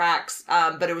on their tracks.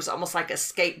 But it was almost like a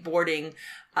skateboarding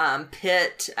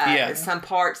pit, some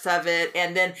parts of it,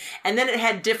 and then it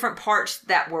had different parts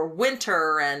that were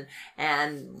winter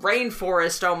and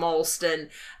rainforest almost, and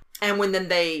when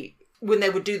they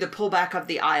would do the pullback of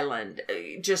the island,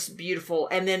 just beautiful.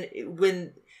 And then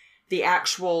when the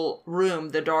actual room,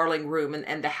 the Darling room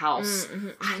and the house,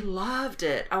 I loved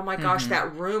it. Oh my gosh,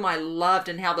 that room I loved,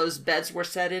 and how those beds were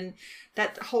set in.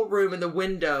 That whole room and the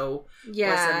window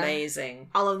was amazing.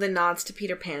 All of the nods to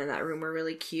Peter Pan in that room were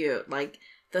really cute, like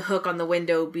the hook on the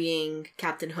window being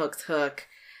Captain Hook's hook.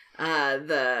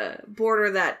 The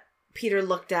border that Peter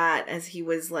looked at as he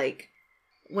was like,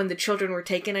 when the children were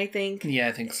taken, I think. Yeah,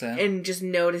 I think so. And just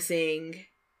noticing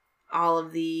all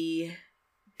of the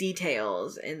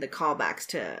details and the callbacks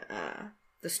to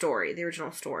the story, the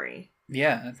original story.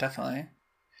 Yeah, definitely.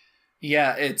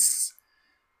 Yeah,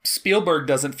 Spielberg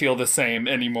doesn't feel the same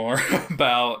anymore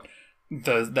about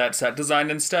that set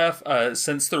design and stuff.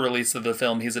 Since the release of the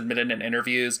film, he's admitted in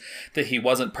interviews that he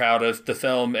wasn't proud of the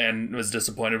film and was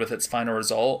disappointed with its final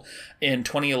result. In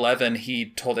 2011, he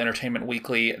told Entertainment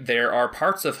Weekly, "There are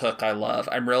parts of Hook I love.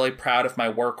 I'm really proud of my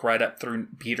work right up through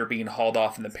Peter being hauled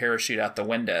off in the parachute out the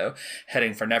window,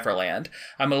 heading for Neverland.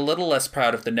 I'm a little less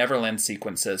proud of the Neverland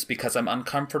sequences because I'm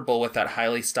uncomfortable with that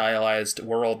highly stylized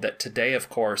world that today, of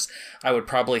course, I would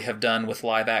probably have done with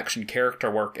live action character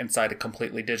work inside a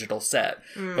completely digital set.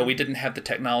 But we didn't have the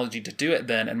technology to do it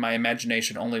then, and my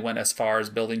imagination only went as far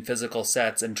as building physical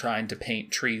sets and trying to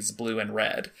paint trees blue and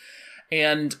red."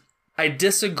 And I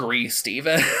disagree,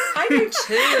 Steven. I do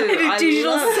too. In a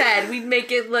digital set, we'd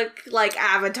make it look like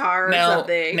Avatar or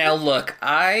something. Now look,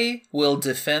 I will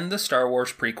defend the Star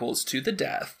Wars prequels to the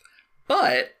death,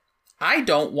 but I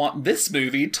don't want this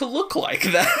movie to look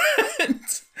like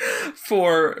that.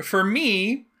 For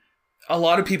me, a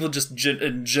lot of people just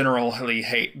generally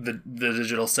hate the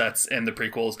digital sets and the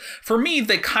prequels. For me,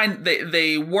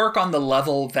 they work on the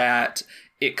level that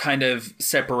it kind of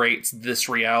separates this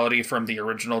reality from the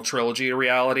original trilogy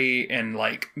reality and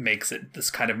like makes it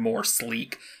this kind of more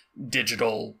sleek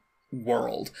digital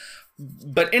world.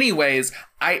 But anyways,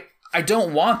 I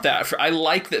don't want that. I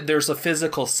like that there's a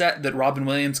physical set that Robin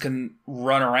Williams can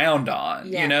run around on.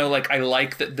 Yeah. I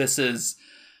like that this is,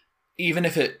 even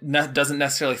if it doesn't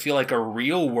necessarily feel like a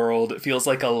real world, it feels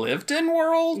like a lived-in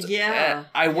world. Yeah.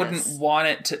 I wouldn't want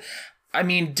it to... I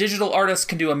mean, digital artists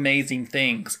can do amazing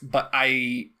things, but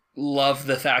I love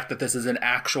the fact that this is an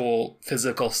actual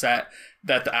physical set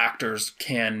that the actors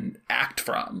can act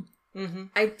from. Mm-hmm.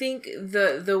 I think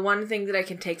the one thing that I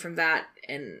can take from that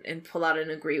and pull out and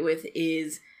agree with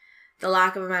is the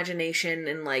lack of imagination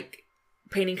and like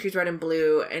painting trees red and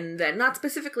blue, and that not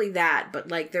specifically that,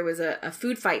 but like there was a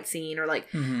food fight scene or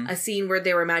like a scene where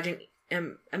they were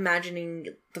imagining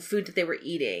the food that they were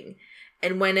eating,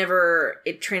 and whenever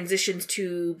it transitions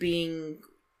to being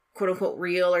quote unquote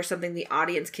real or something the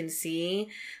audience can see,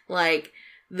 like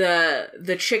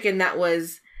the chicken that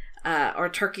was or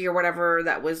turkey or whatever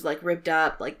that was like ripped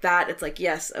up like that. It's like,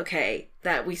 yes, okay,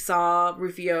 that we saw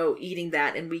Rufio eating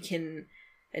that and we can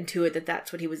intuit that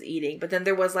that's what he was eating. But then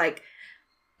there was like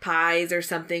pies or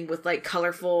something with like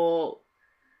colorful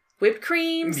whipped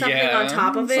cream, something on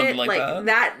top of it. Like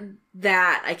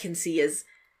that I can see is,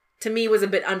 to me, was a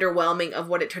bit underwhelming of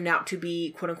what it turned out to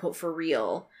be, quote unquote, for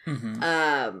real.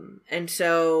 Mm-hmm. And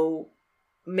so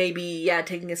maybe, yeah,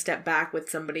 taking a step back with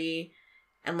somebody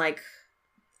and like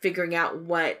figuring out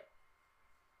what,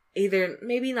 either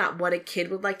maybe not what a kid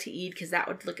would like to eat, because that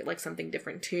would look at like something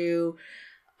different too.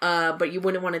 But you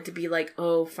wouldn't want it to be like,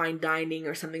 oh, fine dining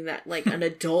or something that like an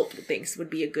adult thinks would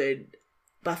be a good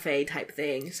buffet type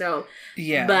thing. So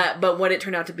yeah, but what it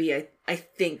turned out to be, I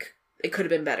think it could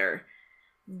have been better.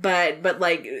 But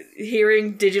like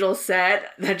hearing digital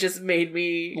set, that just made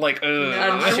me like unsure.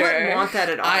 I wouldn't want that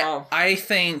at all. I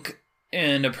think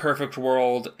in a perfect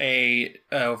world, a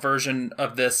version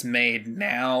of this made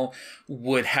now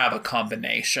would have a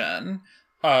combination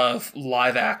of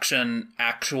live action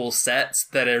actual sets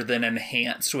that are then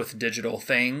enhanced with digital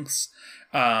things,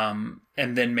 and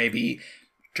then maybe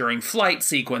during flight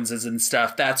sequences and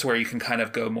stuff, that's where you can kind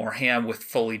of go more ham with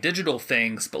fully digital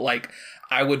things. But like,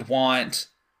 I would want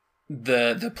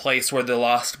the place where the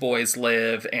Lost Boys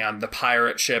live and the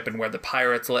pirate ship and where the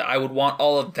pirates live, I would want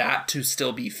all of that to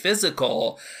still be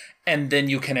physical, and then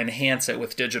you can enhance it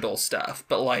with digital stuff.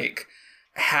 But like,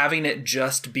 having it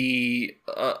just be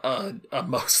a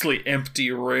mostly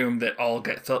empty room that all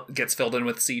gets filled in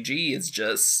with CG is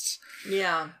just,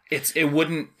 yeah, it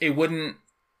wouldn't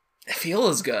feel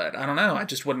as good. I don't know. I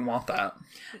just wouldn't want that.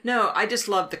 No, I just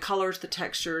love the colors, the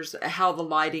textures, how the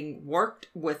lighting worked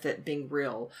with it being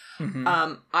real. Mm-hmm.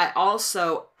 I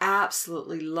also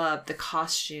absolutely love the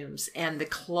costumes and the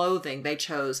clothing they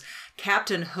chose.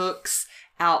 Captain Hook's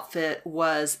outfit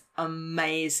was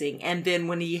amazing. And then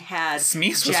when he had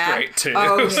Smeese was great too.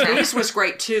 Oh, Smeese was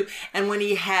great too. And when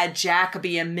he had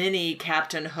Jacoby and Minnie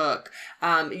Captain Hook,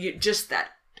 just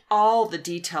that, all the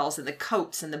details and the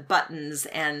coats and the buttons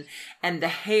and the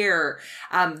hair,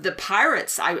 the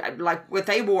pirates, I like what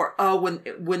they wore. Oh,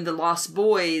 when the Lost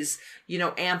Boys,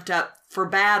 amped up for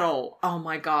battle. Oh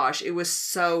my gosh, it was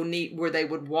so neat where they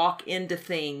would walk into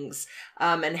things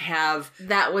and have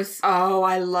that was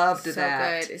I loved so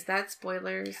that. Good. Is that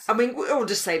spoilers? I mean, we'll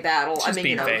just say battle. Just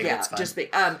being vague, yeah, just be.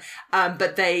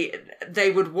 But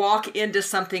they would walk into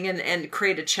something and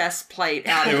create a chest plate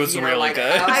out of it. It was really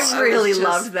good. I really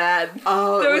loved that.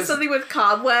 Oh, there was something with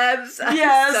cobwebs.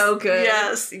 Yes, so good.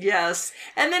 Yes.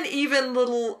 And then even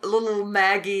little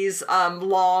Maggie's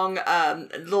long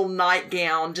little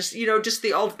nightgown. Just just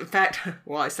the old. In fact,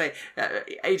 well, I say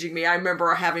aging me. I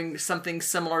remember having something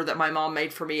similar that my mom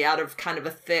made for me out of kind of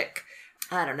a thick,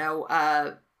 I don't know,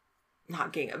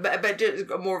 not gingham, but just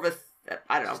more of a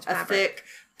thick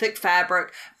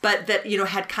fabric, but that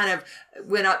had kind of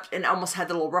went up and almost had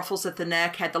the little ruffles at the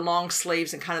neck, had the long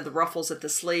sleeves and kind of the ruffles at the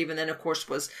sleeve, and then of course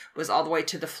was all the way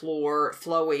to the floor,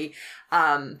 flowy,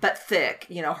 but thick.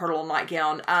 Her little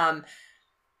nightgown.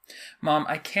 Mom,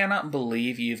 I cannot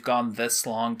believe you've gone this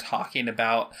long talking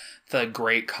about the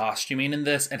great costuming in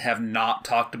this and have not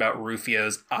talked about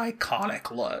Rufio's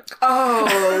iconic look.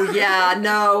 Oh, yeah.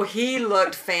 No, he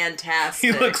looked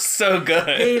fantastic. He looks so good.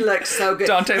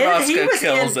 Dante Mosca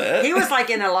kills it. He was like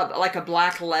in a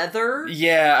black leather.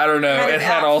 Yeah, I don't know. It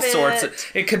had all sorts of...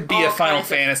 It could be a Final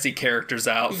Fantasy character's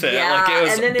outfit. Yeah, like, it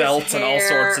was belts and all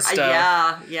sorts of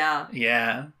stuff. Yeah.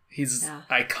 Yeah. He's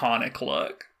iconic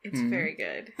look. It's very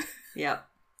good. Yep.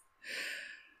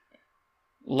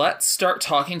 Let's start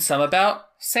talking some about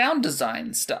sound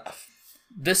design stuff.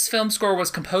 This film score was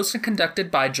composed and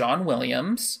conducted by John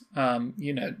Williams.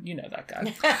 You know that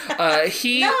guy. I've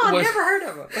never heard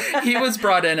of him. He was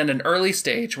brought in at an early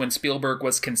stage when Spielberg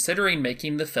was considering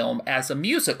making the film as a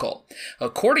musical.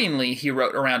 Accordingly, he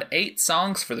wrote around 8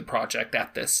 songs for the project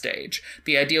at this stage.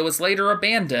 The idea was later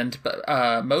abandoned, but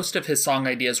most of his song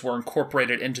ideas were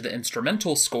incorporated into the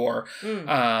instrumental score,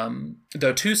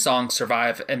 though 2 songs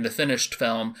survive in the finished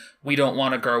film. We Don't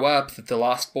Want to Grow Up, that the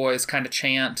Lost Boys kind of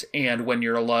chant, and When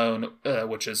You're Alone,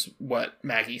 which is what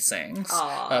Maggie sings.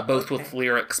 Both with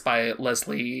lyrics by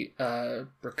Leslie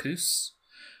Bricusse.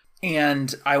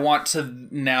 And I want to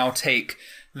now take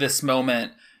this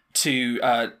moment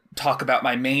to talk about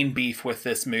my main beef with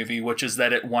this movie, which is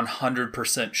that it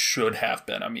 100% should have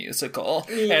been a musical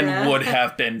and would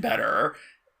have been better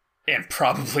and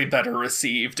probably better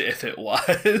received if it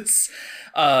was.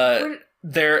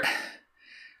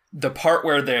 the part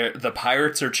where the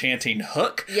pirates are chanting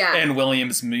Hook, and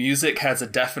Williams' music has a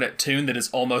definite tune that is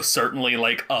almost certainly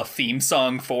like a theme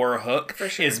song for Hook, for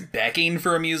sure. is begging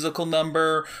for a musical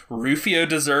number. Rufio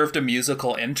deserved a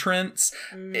musical entrance.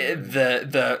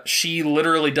 She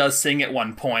literally does sing at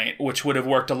one point, which would have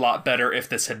worked a lot better if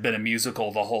this had been a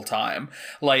musical the whole time.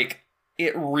 Like,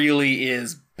 it really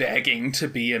is begging to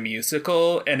be a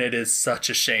musical, and it is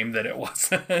such a shame that it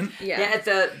wasn't. Yeah,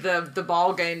 the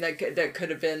ball game that could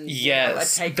have been.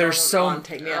 Yes, take there's so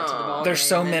take me out to the ball there's game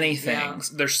so many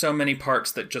things. There's so many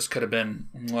parts that just could have been,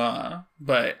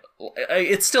 but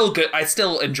it's still good. I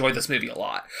still enjoy this movie a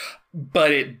lot,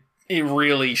 but it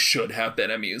really should have been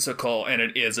a musical, and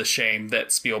it is a shame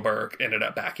that Spielberg ended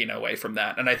up backing away from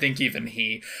that. And I think even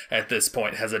he, at this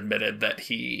point, has admitted that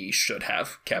he should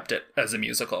have kept it as a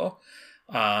musical.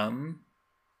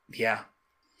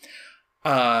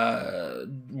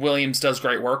 Williams does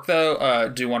great work, though.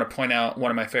 Do want to point out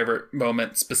one of my favorite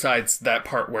moments, besides that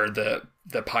part where the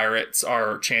pirates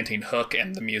are chanting Hook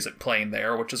and the music playing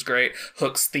there, which is great.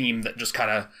 Hook's theme that just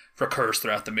kind of recurs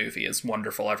throughout the movie is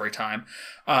wonderful every time.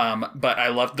 But I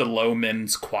love the low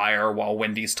men's choir while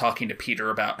Wendy's talking to Peter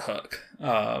about Hook.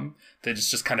 That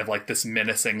is just kind of like this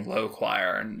menacing low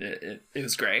choir, and it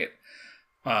was great.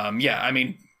 I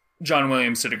mean, John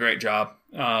Williams did a great job.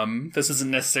 This isn't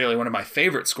necessarily one of my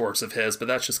favorite scores of his, but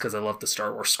that's just because I love the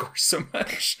Star Wars scores so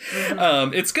much.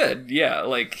 It's good. Yeah,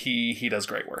 like he does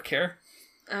great work here.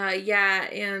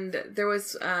 And there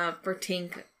was for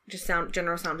Tink, just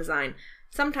general sound design.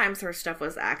 Sometimes her stuff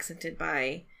was accented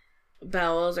by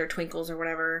bells or twinkles or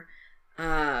whatever,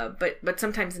 but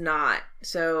sometimes not.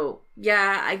 So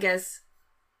yeah, I guess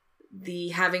the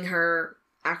having her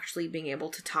actually being able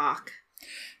to talk.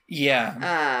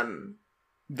 Yeah.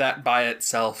 That by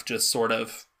itself just sort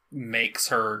of makes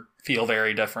her feel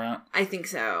very different. I think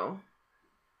so.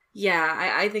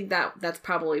 Yeah, I think that's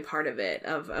probably part of it,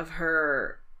 of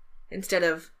her, instead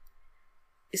of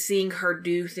seeing her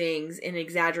do things in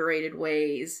exaggerated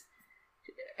ways,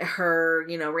 her,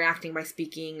 reacting by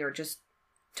speaking or just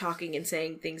talking and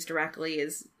saying things directly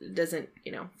doesn't,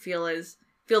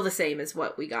 feel the same as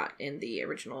what we got in the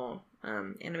original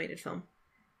animated film.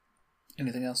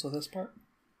 Anything else with this part?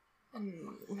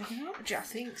 I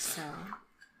think so.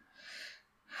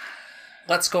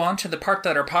 Let's go on to the part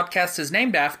that our podcast is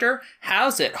named after.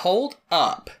 How's it hold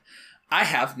up? I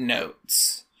have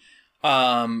notes.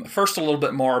 First, a little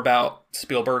bit more about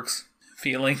Spielberg's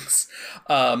feelings.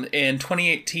 In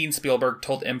 2018, Spielberg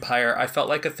told Empire, "I felt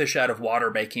like a fish out of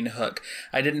water making Hook.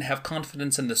 I didn't have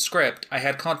confidence in the script. I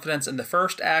had confidence in the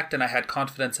first act, and I had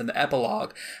confidence in the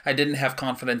epilogue. I didn't have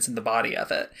confidence in the body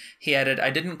of it." He added, "I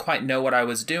didn't quite know what I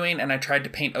was doing, and I tried to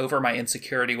paint over my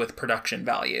insecurity with production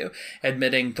value,"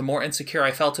 admitting, "The more insecure I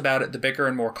felt about it, the bigger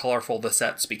and more colorful the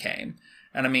sets became."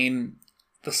 And I mean,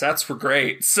 the sets were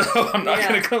great, so I'm not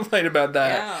going to complain about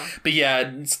that. Yeah. But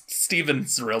yeah,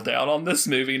 Steven's real down on this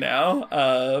movie now,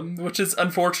 which is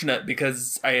unfortunate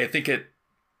because I think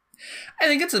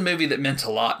it's a movie that meant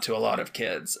a lot to a lot of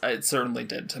kids. It certainly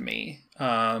did to me.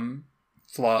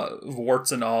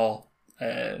 Warts and all.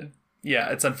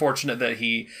 It's unfortunate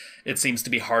that it seems to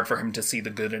be hard for him to see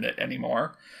the good in it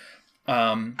anymore.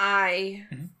 I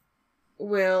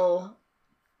will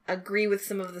agree with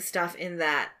some of the stuff in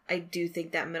that I do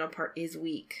think that middle part is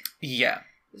weak. Yeah.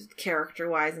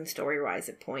 Character-wise and story-wise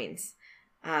at points.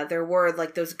 There were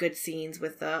like those good scenes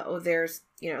with there's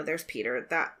Peter.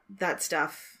 That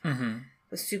stuff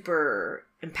was super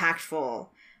impactful.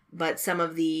 But some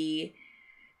of the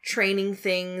training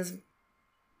things,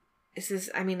 is this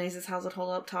how's it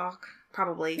hold up talk?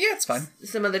 Probably. Yeah, it's fine.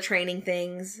 Some of the training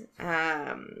things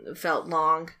felt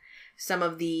long. Some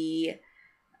of the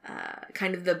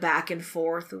kind of the back and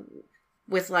forth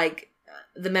with like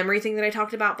the memory thing that I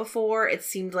talked about before, it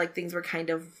seemed like things were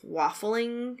kind of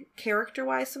waffling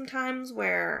character-wise sometimes,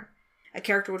 where a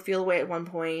character would feel a way at one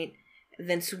point,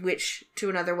 then switch to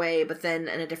another way, but then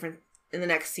in the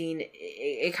next scene,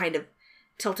 it kind of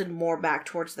tilted more back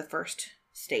towards the first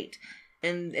state.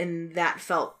 And that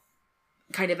felt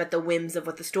kind of at the whims of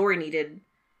what the story needed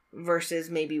versus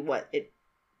maybe what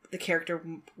the character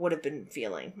would have been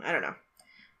feeling. I don't know.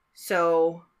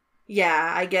 So,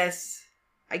 yeah, I guess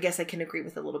I can agree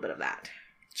with a little bit of that.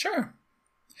 Sure.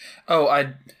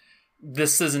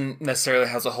 This isn't necessarily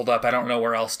how's it hold up. I don't know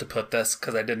where else to put this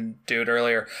because I didn't do it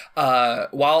earlier.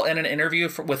 While in an interview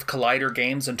with Collider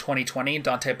Games in 2020,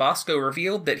 Dante Bosco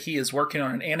revealed that he is working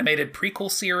on an animated prequel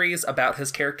series about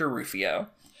his character Rufio.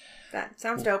 That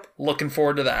sounds dope. Looking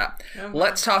forward to that.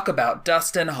 Let's talk about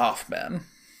Dustin Hoffman.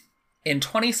 In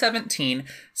 2017,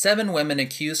 7 women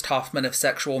accused Hoffman of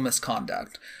sexual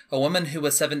misconduct. A woman who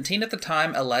was 17 at the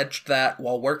time alleged that,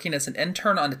 while working as an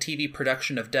intern on a TV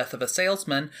production of Death of a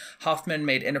Salesman, Hoffman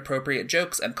made inappropriate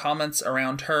jokes and comments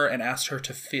around her and asked her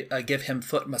to give him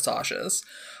foot massages.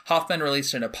 Hoffman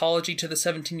released an apology to the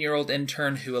 17-year-old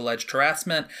intern who alleged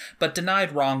harassment, but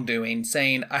denied wrongdoing,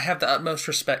 saying, "I have the utmost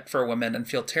respect for women and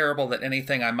feel terrible that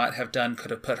anything I might have done could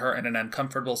have put her in an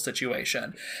uncomfortable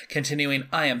situation." Continuing,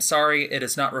 "I am sorry, it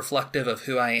is not reflective of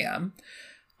who I am."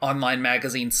 Online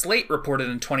magazine Slate reported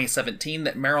in 2017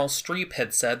 that Meryl Streep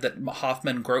had said that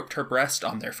Hoffman groped her breast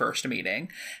on their first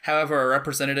meeting. However, a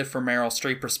representative for Meryl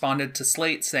Streep responded to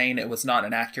Slate saying it was not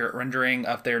an accurate rendering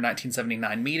of their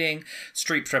 1979 meeting.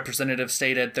 Streep's representative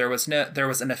stated there was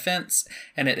an offense,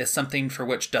 and it is something for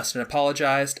which Dustin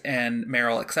apologized, and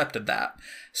Meryl accepted that.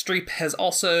 Streep has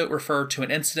also referred to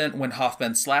an incident when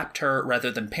Hoffman slapped her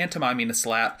rather than pantomiming a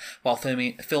slap while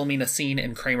filming a scene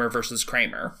in Kramer vs.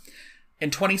 Kramer. In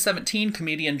 2017,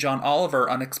 comedian John Oliver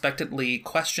unexpectedly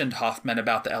questioned Hoffman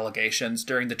about the allegations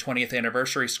during the 20th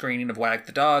anniversary screening of Wag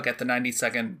the Dog at the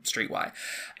 92nd Street Y.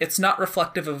 "It's not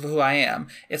reflective of who I am.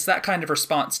 It's that kind of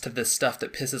response to this stuff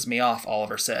that pisses me off,"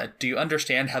 Oliver said. "Do you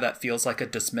understand how that feels like a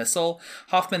dismissal?"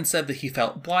 Hoffman said that he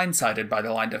felt blindsided by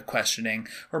the line of questioning,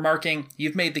 remarking,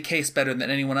 "You've made the case better than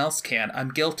anyone else can.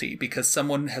 I'm guilty. Because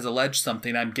someone has alleged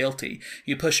something, I'm guilty.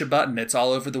 You push a button, it's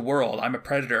all over the world. I'm a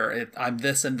predator. I'm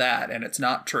this and that, and it's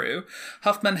not true."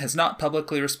 Huffman has not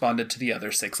publicly responded to the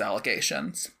other 6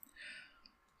 allegations.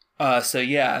 So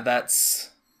yeah, that's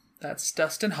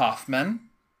Dustin Hoffman.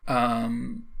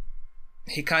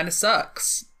 He kind of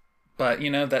sucks, but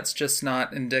that's just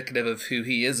not indicative of who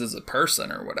he is as a person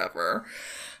or whatever.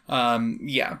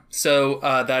 Yeah, so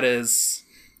that is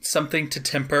something to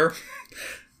temper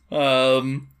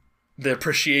the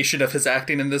appreciation of his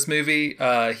acting in this movie.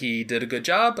 He did a good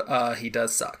job. He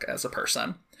does suck as a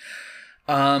person.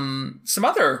 Some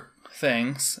other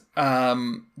things,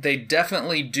 they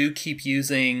definitely do keep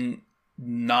using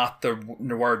not the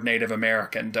word Native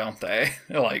American, don't they?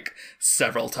 Like,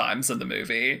 several times in the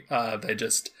movie. They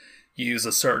just use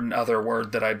a certain other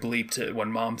word that I bleeped it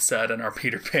when Mom said in our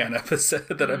Peter Pan episode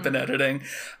that I've been editing.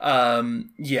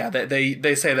 Yeah,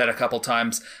 they say that a couple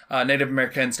times. Native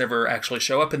Americans never actually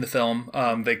show up in the film.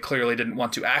 They clearly didn't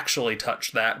want to actually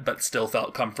touch that, but still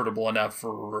felt comfortable enough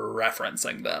for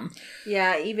referencing them.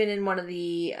 Yeah, even in one of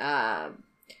the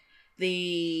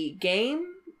game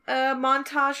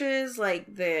montages,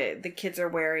 like the kids are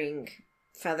wearing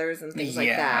feathers and things like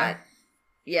that.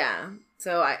 Yeah,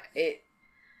 so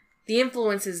the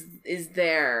influence is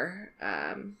there,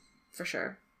 for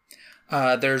sure.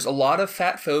 There's a lot of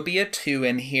fat phobia too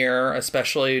in here,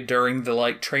 especially during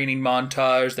the training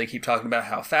montage. They keep talking about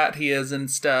how fat he is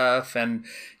and stuff, and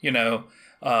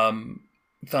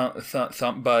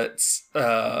Thump Butt's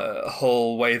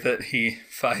whole way that he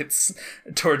fights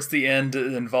towards the end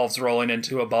involves rolling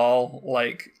into a ball,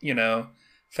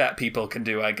 fat people can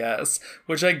do, I guess.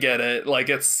 Which I get it.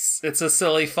 It's a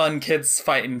silly, fun kids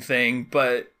fighting thing,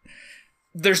 but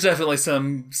there's definitely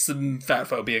some fat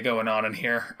phobia going on in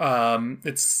here.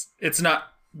 It's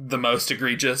not the most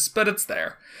egregious, but it's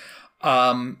there.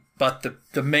 But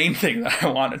the main thing that I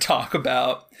want to talk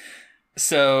about,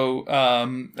 so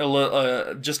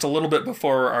just a little bit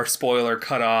before our spoiler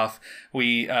cutoff,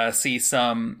 we see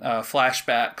some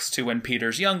flashbacks to when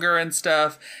Peter's younger and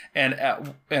stuff, and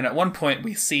at one point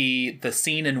we see the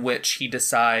scene in which he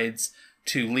decides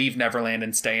to leave Neverland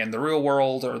and stay in the real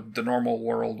world, or the normal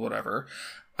world, whatever.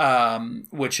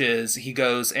 Which is, he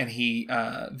goes and he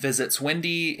visits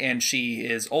Wendy, and she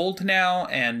is old now,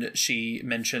 and she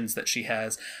mentions that she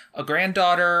has a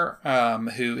granddaughter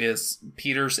who is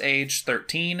Peter's age,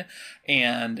 13,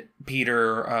 and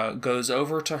Peter goes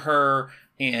over to her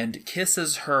and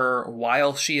kisses her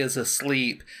while she is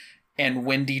asleep, and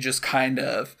Wendy just kind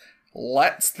of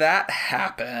lets that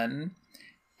happen.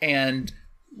 And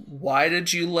why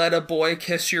did you let a boy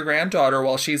kiss your granddaughter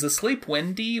while she's asleep,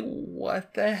 Wendy?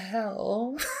 What the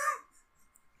hell?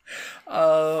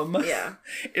 Yeah.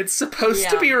 It's supposed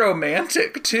to be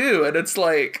romantic too, and it's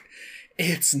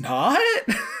it's not.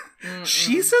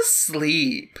 She's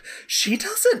asleep. She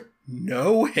doesn't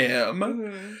know him.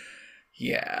 Mm-hmm.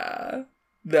 Yeah.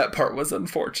 That part was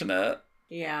unfortunate.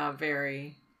 Yeah,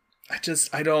 very.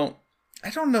 I don't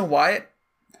know why it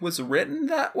was written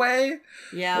that way.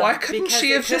 Yeah. Why couldn't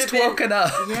she have just woken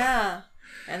up? Yeah.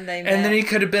 And then he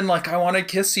could have been like, "I want to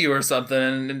kiss you" or something.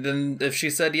 And then if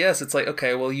she said yes, it's like,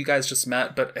 okay, well, you guys just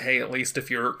met, but hey, at least if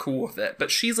you're cool with it.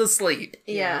 But she's asleep.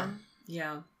 Yeah.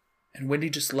 And Wendy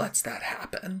just lets that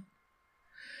happen.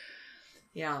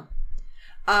 Yeah.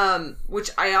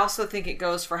 Which I also think it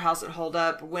goes for How's It Hold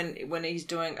Up when he's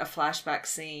doing a flashback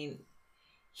scene.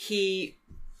 He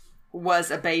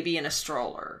was a baby in a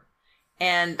stroller.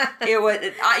 And it was,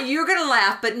 you're going to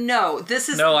laugh, but no, this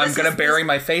is... No, I'm going to bury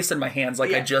my face in my hands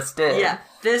like I just did. Yeah,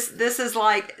 this is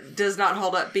like, does not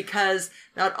hold up because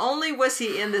not only was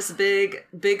he in this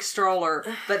big stroller,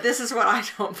 but this is what I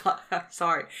don't...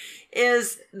 Sorry.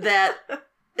 Is that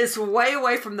it's way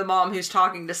away from the mom who's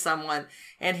talking to someone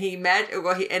and he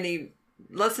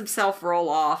lets himself roll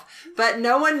off, but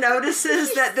no one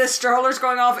notices that this stroller's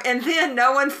going off, and then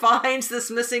no one finds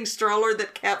this missing stroller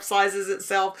that capsizes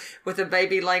itself with a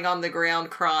baby laying on the ground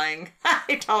crying.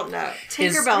 I don't know.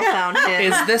 Tinkerbell found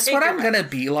him. Is this what I'm gonna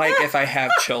be like if I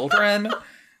have children?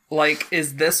 Like,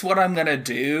 is this what I'm gonna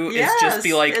do? Yes, is just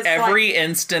be like every like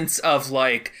instance of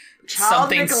like child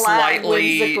something neglect,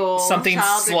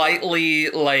 slightly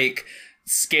like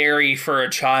scary for a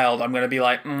child, I'm gonna be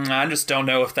like, I just don't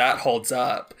know if that holds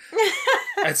up.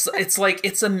 It's like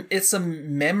it's a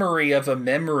memory of a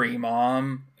memory,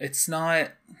 Mom. It's not.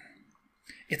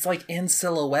 It's like in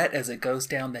silhouette as it goes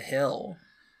down the hill.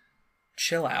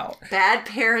 Chill out. Bad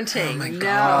parenting. Oh my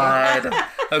God.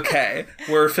 Okay,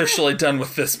 we're officially done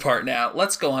with this part now.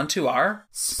 Let's go on to our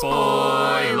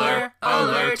Spoiler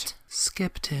alert.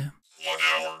 Skip to 1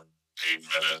 hour, 8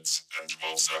 minutes, and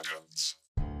 12 seconds.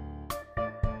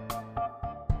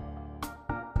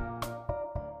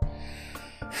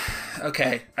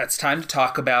 Okay, it's time to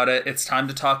talk about it. It's time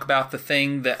to talk about the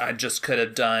thing that I just could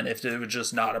have done if it was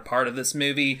just not a part of this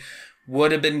movie.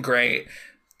 Would have been great.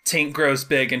 Tink grows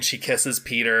big and she kisses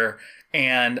Peter.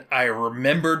 And I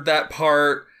remembered that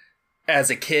part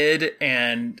as a kid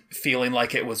and feeling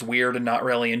like it was weird and not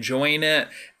really enjoying it.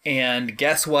 And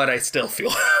guess what? I still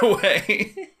feel that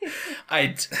way.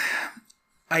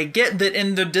 I get that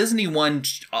in the Disney one,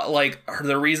 like,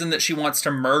 the reason that she wants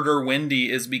to murder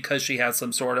Wendy is because she has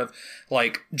some sort of,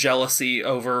 like, jealousy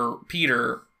over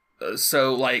Peter.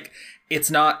 So, like,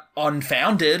 it's not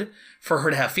unfounded for her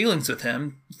to have feelings with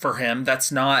him. For him,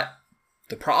 that's not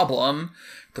the problem.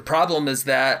 The problem is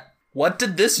that, what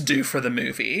did this do for the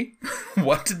movie?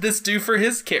 What did this do for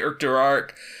his character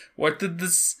arc? What did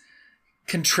this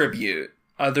contribute?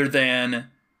 Other than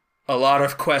a lot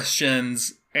of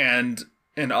questions and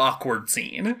an awkward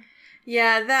scene.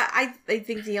 Yeah, that I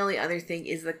think the only other thing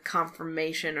is the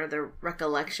confirmation or the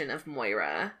recollection of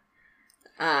Moira.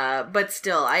 But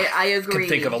still, I agree. I can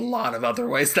think of a lot of other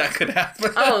ways that could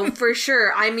happen. Oh, for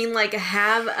sure. I mean, like,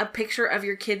 have a picture of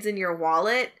your kids in your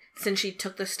wallet. Since she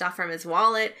took the stuff from his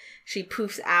wallet, she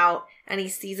poofs out and he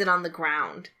sees it on the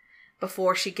ground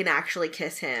before she can actually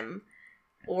kiss him.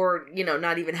 Or,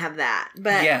 not even have that.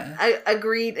 But yeah. I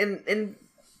agreed and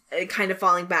kind of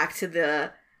falling back to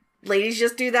the ladies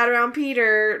just do that around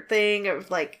Peter thing of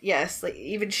like, yes, like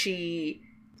even she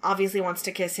obviously wants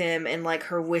to kiss him and like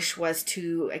her wish was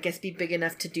to, I guess, be big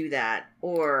enough to do that,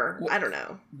 or I don't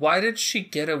know. Why did she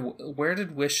where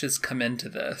did wishes come into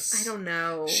this? I don't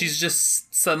know. She's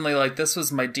just suddenly like, this was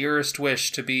my dearest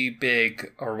wish to be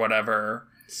big or whatever.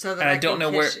 So that and I don't know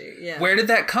where did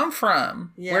that come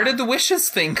from? Yeah. Where did the wishes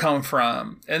thing come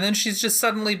from? And then she's just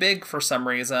suddenly big for some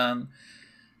reason.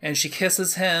 And she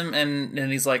kisses him, and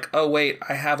he's like, oh, wait,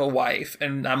 I have a wife.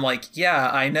 And I'm like,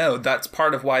 yeah, I know. That's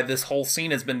part of why this whole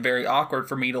scene has been very awkward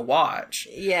for me to watch.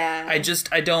 Yeah. I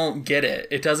don't get it.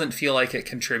 It doesn't feel like it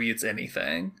contributes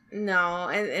anything. No,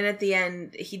 and at the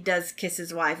end, he does kiss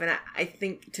his wife. And I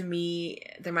think, to me,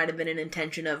 there might have been an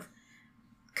intention of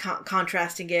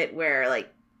contrasting it where,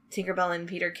 like, Tinkerbell and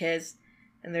Peter kiss,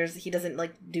 and he doesn't,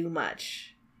 like, do much.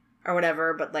 Or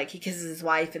whatever, but like he kisses his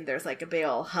wife and there's like a big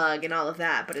old hug and all of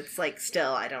that, but it's like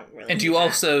still I don't really. And do you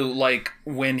also like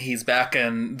when he's back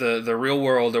in the real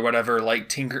world or whatever, like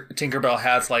Tinkerbell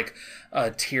has like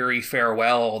a teary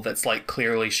farewell that's like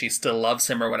clearly she still loves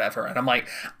him or whatever, and I'm like,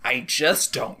 I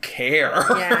just don't care.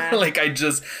 Yeah. Like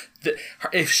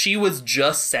if she was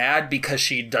just sad because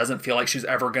she doesn't feel like she's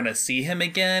ever gonna see him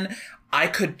again, I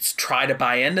could try to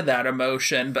buy into that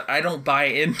emotion, but I don't buy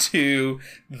into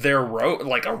their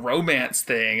like a romance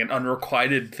thing, an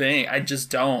unrequited thing. I just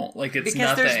don't. Like, it's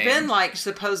because nothing. There's been like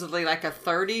supposedly like a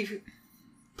 30+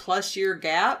 year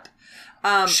gap.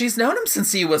 She's known him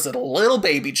since he was a little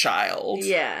baby child.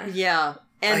 Yeah. Yeah.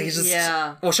 And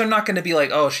Well, I'm not going to be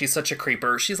like, oh, she's such a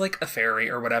creeper. She's like a fairy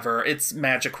or whatever. It's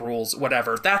magic rules,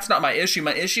 whatever. That's not my issue.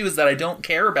 My issue is that I don't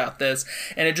care about this.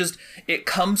 And it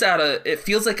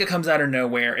feels like it comes out of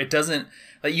nowhere. It doesn't,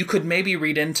 like, you could maybe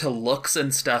read into looks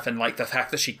and stuff and like the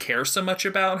fact that she cares so much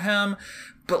about him.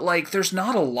 But like, there's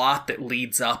not a lot that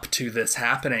leads up to this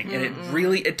happening. And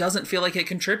it doesn't feel like it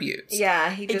contributes.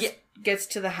 Yeah, he just gets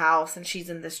to the house and she's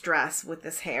in this dress with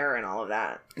this hair and all of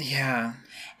that. Yeah.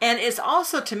 And it's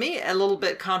also, to me, a little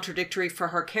bit contradictory for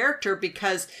her character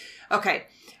because, okay,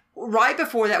 right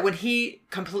before that, when he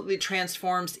completely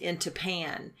transforms into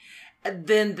Pan,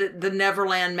 then the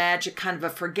Neverland magic, kind of a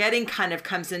forgetting kind of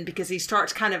comes in because he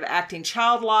starts kind of acting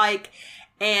childlike.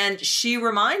 And she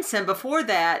reminds him before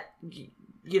that,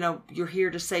 you know, you're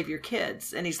here to save your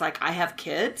kids. And he's like, I have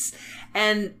kids.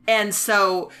 And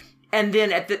so, and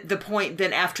then at the point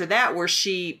then after that where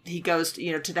he goes,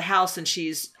 you know, to the house and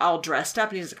she's all dressed up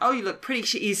and he's like, oh, you look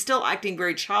pretty. He's still acting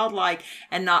very childlike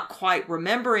and not quite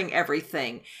remembering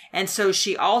everything. And so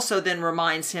she also then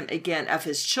reminds him again of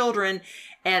his children.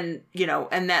 And, you know,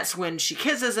 and that's when she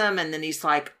kisses him. And then he's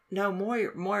like, no,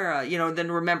 Moira, you know,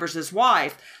 then remembers his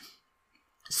wife.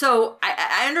 So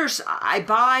I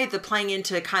buy the playing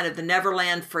into kind of the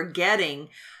Neverland forgetting,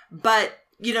 but,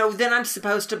 you know, then I'm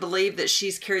supposed to believe that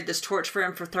she's carried this torch for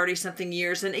him for 30 something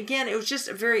years. And again, it was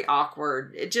just very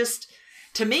awkward. It just,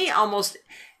 to me, almost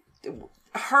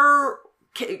her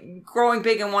growing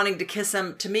big and wanting to kiss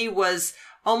him, to me, was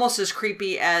almost as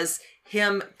creepy as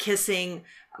him kissing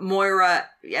Moira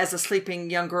as a sleeping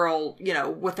young girl, you know,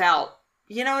 without,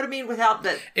 you know what I mean? Without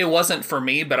that. It wasn't for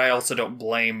me, but I also don't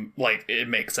blame, like, it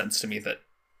makes sense to me that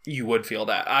you would feel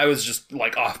that. I was just,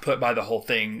 like, off put by the whole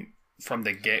thing from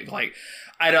the get. Like,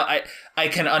 I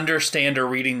can understand a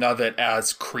reading of it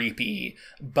as creepy,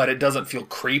 but it doesn't feel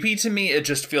creepy to me. It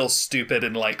just feels stupid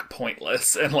and, like,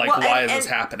 pointless. And, like, why is this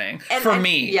happening? For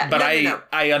me. Yeah, but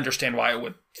I understand why it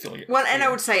would feel. Well, and I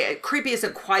would say creepy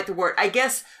isn't quite the word. I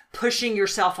guess pushing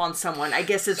yourself on someone, I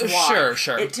guess, is why.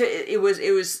 Sure. It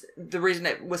was the reason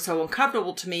it was so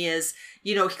uncomfortable to me is,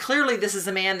 you know, clearly this is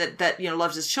a man that you know,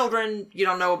 loves his children. You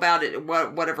don't know about it,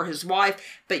 whatever his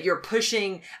wife, but you're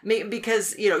pushing me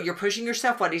because, you know, you're pushing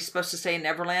yourself. What, he's supposed to stay in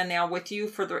Neverland now with you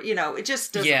for the, you know, it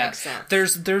just doesn't make sense.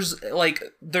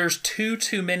 There's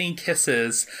too many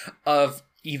kisses of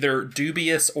either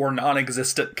dubious or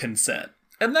non-existent consent.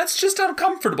 And that's just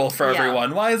uncomfortable for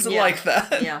everyone. Why is it like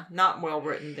that? Yeah, not well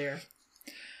written there.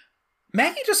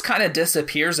 Maggie just kind of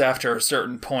disappears after a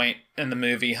certain point in the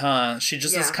movie, huh? She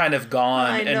just is kind of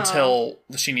gone until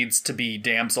she needs to be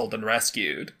damseled and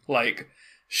rescued. Like,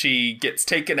 she gets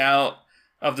taken out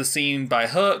of the scene by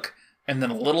Hook, and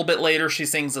then a little bit later she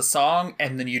sings a song,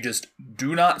 and then you just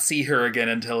do not see her again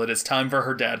until it is time for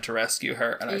her dad to rescue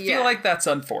her. And I feel like that's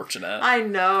unfortunate. I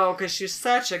know, because she's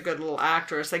such a good little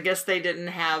actress. I guess they didn't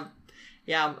have...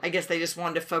 Yeah, I guess they just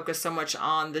wanted to focus so much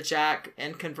on the Jack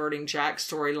and converting Jack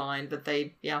storyline that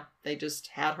they just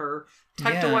had her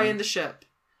tucked away in the ship.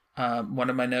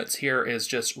 One of my notes here is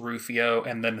just Rufio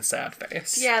and then a sad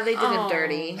face. Yeah, they did him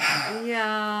dirty.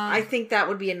 Yeah. I think that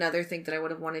would be another thing that I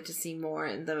would have wanted to see more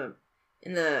in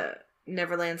the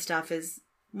Neverland stuff is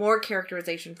more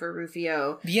characterization for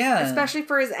Rufio. Yeah. Especially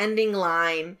for his ending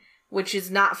line, which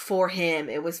is not for him,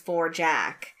 it was for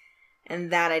Jack.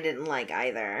 And that I didn't like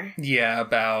either. Yeah,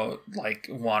 about, like,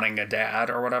 wanting a dad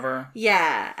or whatever.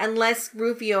 Yeah, unless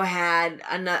Rufio had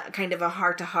a kind of a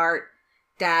heart-to-heart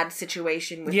dad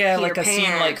situation with Peter like Pan. a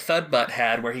scene like Thudbutt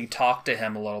had where he talked to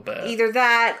him a little bit. Either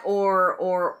that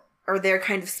or they're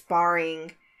kind of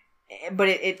sparring, but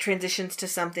it transitions to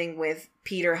something with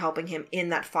Peter helping him in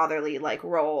that fatherly, like,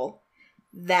 role.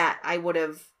 That I would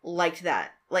have liked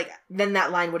that. Like, then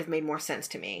that line would have made more sense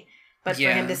to me. But for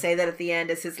him to say that at the end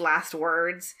as his last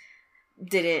words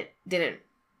didn't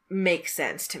make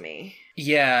sense to me.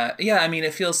 Yeah. I mean,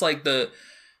 it feels like the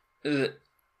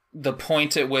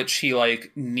point at which he,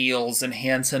 like, kneels and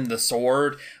hands him the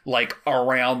sword, like,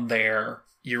 around there,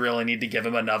 you really need to give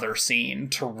him another scene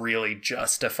to really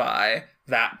justify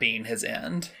that being his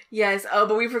end. Yes. Oh,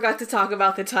 but we forgot to talk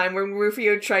about the time when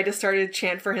Rufio tried to start a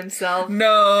chant for himself.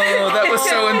 No, that was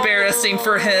so embarrassing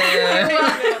for him.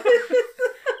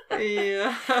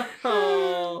 Yeah.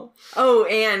 Oh,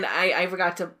 and I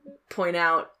forgot to point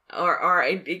out, or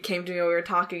it came to me when we were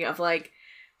talking of, like,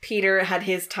 Peter had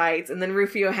his tights, and then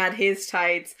Rufio had his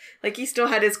tights. Like, he still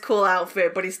had his cool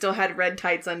outfit, but he still had red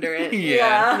tights under it.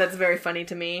 Yeah. That's very funny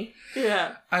to me.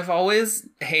 Yeah. I've always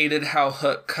hated how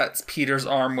Hook cuts Peter's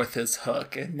arm with his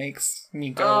hook. It makes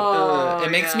me go, ugh.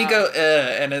 It makes me go, ugh.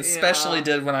 And especially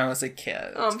did when I was a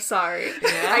kid. Oh, I'm sorry.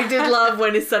 Yeah. I did love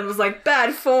when his son was like,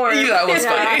 bad form. Yeah, that was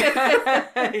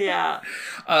funny. Yeah.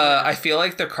 I feel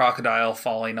like the crocodile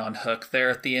falling on Hook there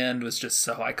at the end was just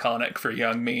so iconic for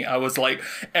young me. I was like,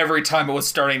 every time it was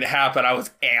starting to happen, I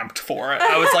was amped for it.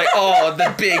 I was like, oh,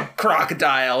 the big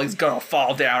crocodile, he's gonna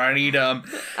fall down and eat him.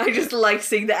 I just like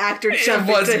seeing the actor It jump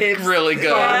was into his really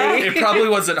good. body. It probably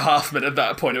wasn't Hoffman at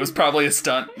that point. It was probably a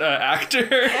stunt actor.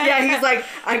 Yeah, he's like,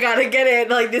 I gotta get it.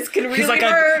 Like, this can really He's like,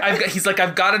 hurt.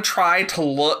 I've got to try to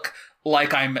look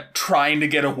like I'm trying to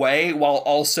get away while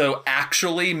also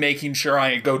actually making sure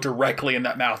I go directly in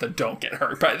that mouth and don't get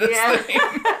hurt by this thing.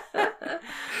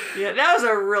 Yeah, that was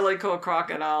a really cool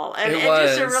crocodile, and It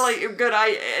just a was. really good,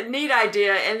 neat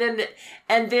idea.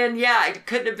 And then, yeah, it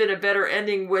couldn't have been a better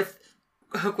ending with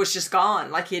Hook was just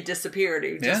gone, like he had disappeared.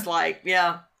 He was just like,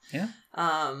 Yeah.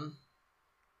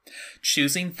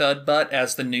 Choosing Thudbutt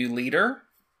as the new leader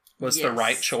was the Yes.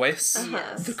 right choice.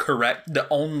 Yes. The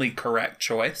only correct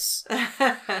choice.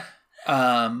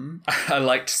 I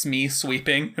liked Smee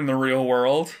sweeping in the real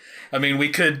world. I mean, we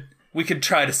could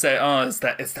try to say, oh, is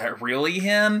that really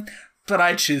him? But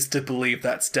I choose to believe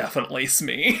that's definitely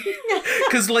Smee.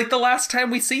 Because, like, the last time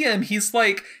we see him, he's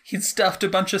stuffed a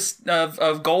bunch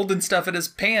of gold and stuff in his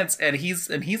pants, and he's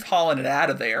hauling it out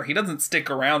of there. He doesn't stick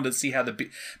around to see how the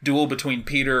duel between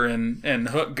Peter and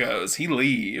Hook goes. He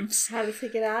leaves. How does he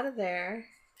get out of there?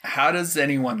 How does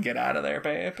anyone get out of there,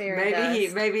 babe?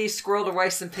 maybe he squirreled away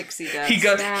some pixie dust.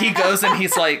 He goes and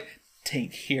he's like,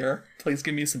 take here, please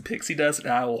give me some pixie dust,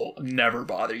 and I will never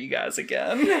bother you guys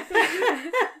again.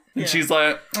 And she's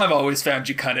like, I've always found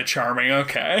you kind of charming,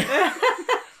 okay.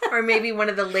 Or maybe one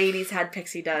of the ladies had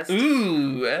pixie dust.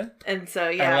 Ooh. And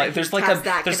so, There's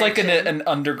like an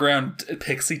underground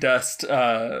pixie dust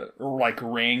like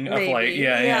ring of Maybe. like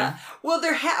yeah. Well,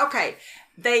 okay.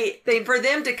 They for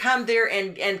them to come there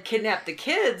and kidnap the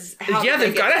kids. How Yeah, do they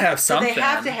they've get gotta there? have So they something.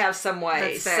 have to have some way.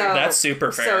 That's fair. That's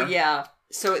super fair. So yeah.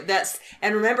 So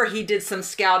and remember he did some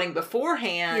scouting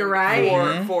beforehand. You're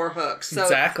right. For Hook. So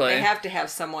Exactly. they have to have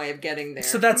some way of getting there.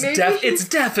 So that's Maybe it's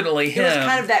definitely it him. was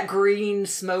kind of that green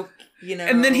smoke, you know.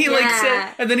 And then he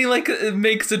Yeah.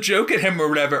 makes a joke at him or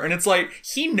whatever, and it's like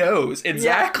he knows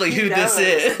exactly he who this knows.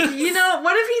 is. You know,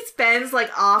 what if he spends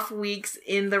like off weeks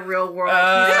in the real world?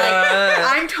 He's like,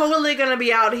 I'm totally gonna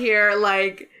be out here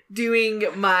like doing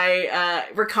my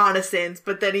reconnaissance,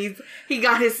 but then he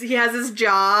has his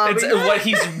job. It's what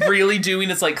he's really doing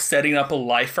is like setting up a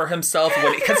life for himself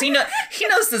because he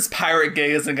knows this pirate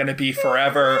gig isn't going to be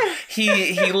forever.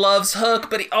 He loves Hook,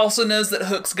 but he also knows that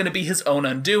Hook's going to be his own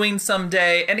undoing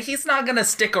someday, and he's not going to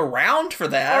stick around for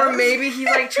that. Or maybe he's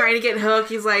like trying to get Hook.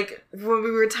 He's like, when we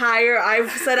retire, I've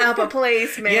set up a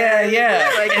place, man.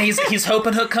 Yeah. Like, And he's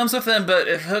hoping Hook comes with him, but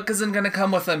if Hook isn't going to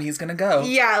come with him, he's going to go.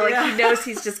 yeah, like he knows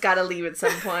he's just got to leave at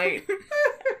some point.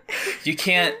 You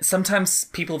can't. Sometimes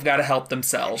people have got to help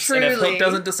themselves, and if Truly. Hook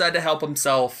doesn't decide to help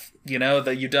himself, you know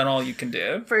that you've done all you can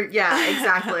do.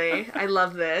 Exactly. I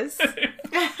love this.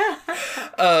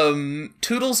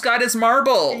 Toodles got his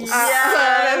marbles.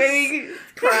 That made me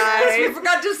cry. We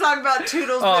forgot to talk about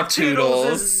Toodles. Oh, but Toodles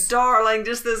Toodles. is darling.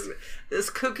 Just this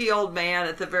kooky old man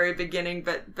at the very beginning,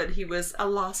 but he was a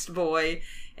lost boy.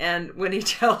 And when he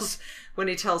tells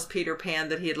Peter Pan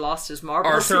that he had lost his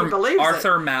marbles, he believes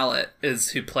Arthur it. Mallet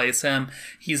is who plays him.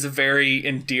 He's a very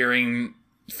endearing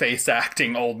face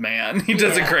acting old man. He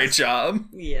does a Yes. great job.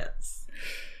 Yes.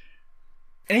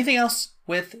 Anything else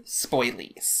with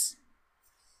spoilies?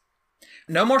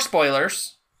 No more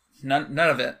spoilers. None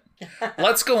of it.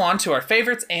 Let's go on to our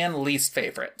favorites and least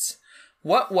favorites.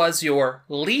 What was your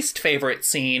least favorite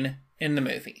scene in the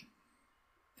movie?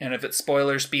 And if it's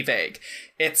spoilers, be vague.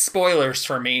 It's spoilers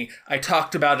for me. I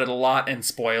talked about it a lot in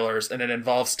spoilers, and it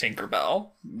involves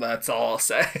Tinkerbell. That's all I'll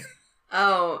say.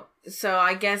 Oh, so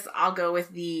I guess I'll go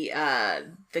with the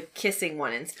kissing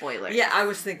one in spoilers. Yeah, I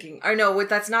was thinking. Or no,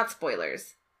 that's not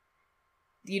spoilers.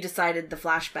 You decided the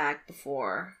flashback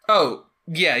before. Oh,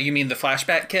 yeah, you mean the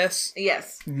flashback kiss?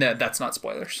 Yes, No, that's not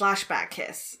spoilers. flashback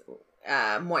kiss.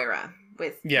 Moira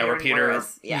with Yeah, where and Peter,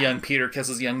 Moira's- young Peter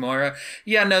kisses young Moira.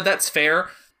 Yeah, no, that's fair.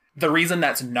 The reason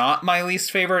that's not my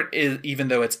least favorite is, even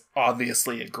though it's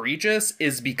obviously egregious,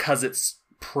 is because it's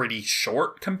pretty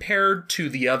short compared to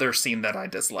the other scene that I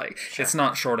dislike. Sure. It's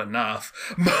not short enough,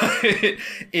 but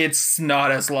it's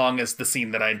not as long as the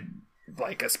scene that I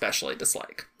like especially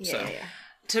dislike. Yeah.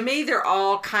 To me, they're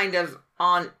all kind of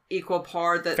on equal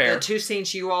par. Fair. The two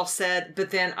scenes you all said,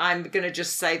 but then I'm going to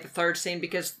just say the third scene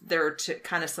because they're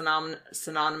kind of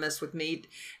synonymous with me.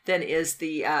 Then is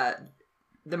the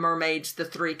mermaids, the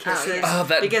three kisses. Oh,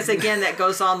 that- because again, that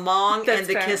goes on long, That's and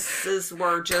the fair. kisses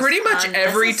were just Pretty much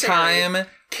every unnecessary. time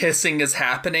kissing is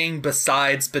happening,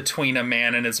 besides between a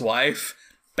man and his wife,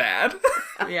 bad.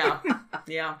 Yeah.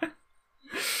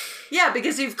 Yeah,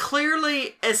 because you've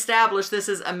clearly established this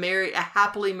is a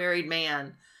happily married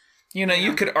man. You know,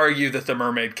 you could argue that the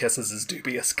mermaid kisses is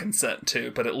dubious consent too,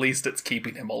 but at least it's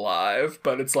keeping him alive.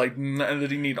 But it's like,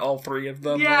 did he need all three of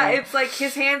them? Yeah, it's like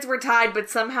his hands were tied, but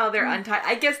somehow they're untied.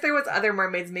 I guess there was other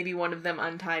mermaids, maybe one of them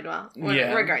untied.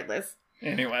 Regardless.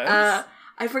 Anyways.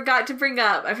 I forgot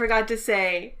to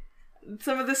say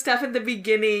some of the stuff in the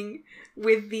beginning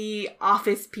with the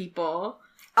office people.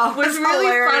 Oh, was really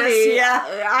funny.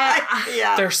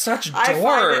 Yeah. They're such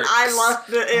dorks. I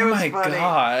loved it. It was funny. Oh my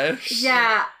gosh.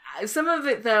 Yeah. Some of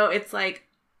it, though, it's like,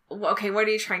 okay, what are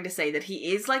you trying to say? That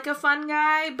he is like a fun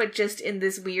guy, but just in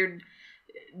this weird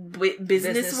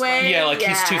business way? Yeah, like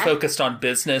he's too focused on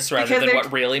business rather than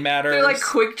what really matters. They're like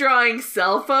quick drawing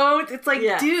cell phones. It's like,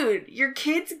 dude, your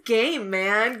kid's game,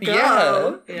 man.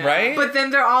 Go. Yeah, right? But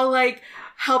then they're all like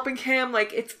helping him,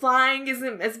 like, it's flying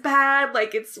isn't as bad,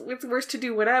 like, it's worse to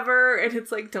do whatever, and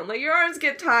it's like, don't let your arms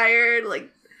get tired,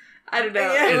 like, I don't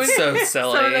know. It's so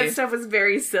silly. Some of that stuff was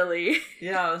very silly.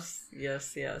 Yes.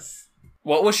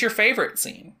 What was your favorite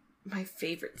scene? My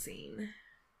favorite scene?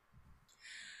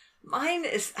 Mine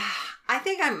is, I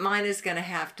think mine is going to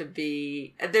have to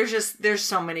be, there's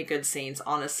so many good scenes,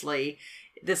 honestly.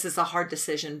 This is a hard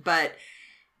decision, but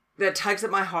that tugs at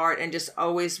my heart and just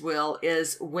always will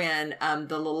is when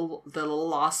the little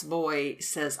lost boy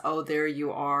says, "Oh, there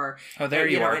you are." Oh, there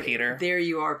you are, Peter. There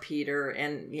you are, Peter.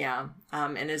 And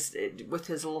and with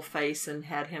his little face, and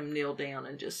had him kneel down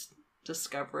and just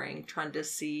trying to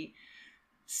see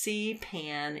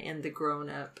Pan in the grown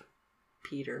up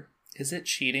Peter. Is it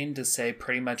cheating to say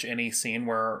pretty much any scene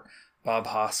where Bob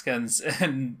Hoskins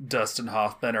and Dustin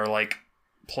Hoffman are like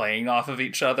playing off of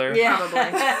each other? Yeah,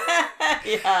 probably.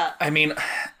 Yeah. I mean,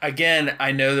 again,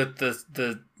 I know that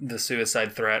the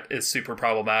suicide threat is super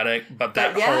problematic, but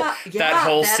that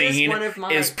whole scene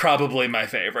is probably my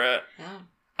favorite. Yeah.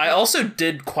 I also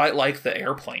did quite like the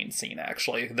airplane scene,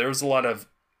 actually. There was a lot of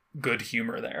good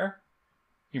humor there.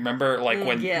 You remember, like,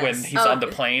 when he's on the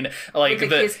plane, like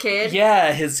his kid?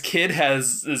 Yeah, his kid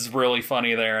is really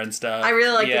funny there and stuff. I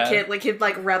really like the kid, like, him,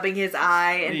 like, rubbing his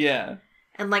eye. And,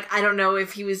 and, like, I don't know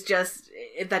if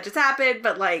that just happened,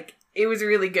 but, like, it was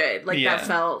really good. Like, that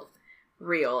felt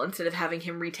real instead of having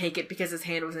him retake it because his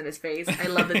hand was in his face. I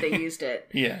love that they used it.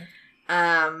 Yeah.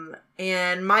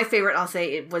 And my favorite, I'll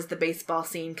say, it was the baseball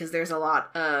scene because there's a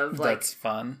lot of, like... That's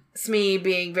fun. Smee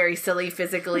being very silly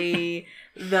physically.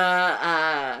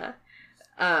 The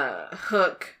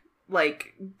Hook,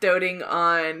 like, doting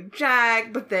on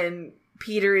Jack, but then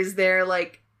Peter is there,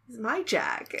 like, it's my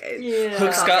Jack. Yeah.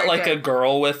 Hook's got, like, a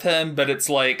girl with him, but it's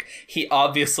like, he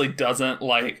obviously doesn't,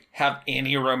 like, have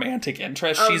any romantic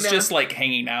interest. She's just, like,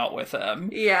 hanging out with him.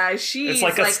 Yeah, she's it's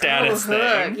like a status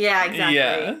thing. Hook. Yeah, exactly.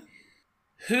 Yeah.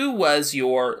 Who was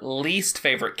your least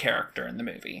favorite character in the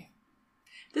movie?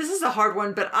 This is a hard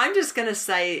one, but I'm just going to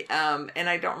say, and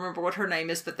I don't remember what her name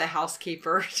is, but the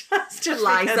housekeeper. Just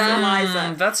Liza.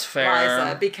 Liza. That's fair.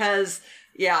 Liza, because,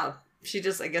 she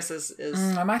just, I guess, is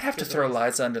I might have to throw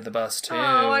Liza under the bus, too.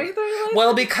 Oh, I thought you liked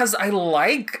Well, because I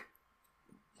like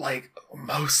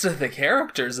most of the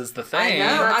characters is the thing. I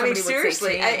know. I mean,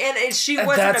 seriously. And she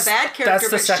wasn't a bad character, that's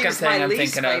the but second she was thing my I'm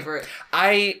least thinking favorite.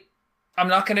 Of. I'm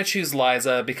not going to choose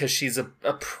Liza because she's a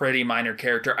pretty minor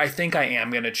character. I think I am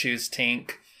going to choose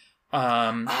Tink.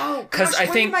 Because I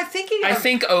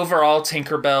think overall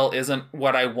Tinkerbell isn't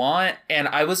what I want, and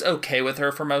I was okay with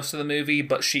her for most of the movie,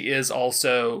 but she is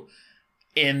also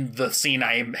in the scene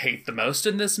I hate the most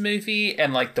in this movie,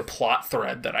 and like the plot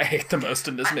thread that I hate the most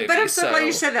in this movie. But I'm so glad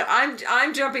you said that.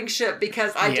 I'm jumping ship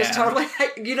because I just totally,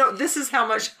 this is how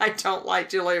much I don't like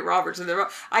Julia Roberts in the role.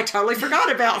 I totally forgot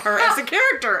about her as a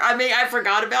character. I mean, I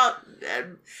forgot about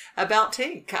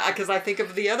Tink because I think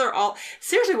of the other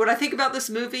seriously, when I think about this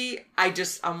movie, I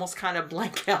just almost kind of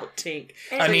blank out Tink.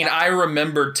 I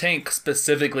remember Tink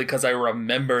specifically because I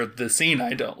remember the scene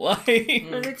I don't like.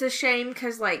 And it's a shame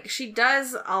because, like, she does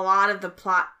a lot of the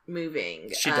plot moving.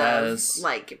 She does.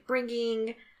 Like,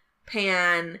 bringing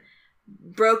Pan,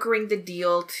 brokering the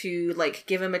deal to, like,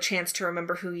 give him a chance to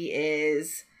remember who he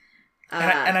is.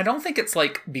 And I don't think it's,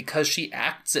 like, because she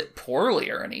acts it poorly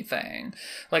or anything.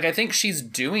 Like, I think she's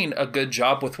doing a good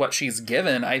job with what she's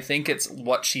given. I think it's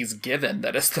what she's given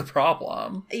that is the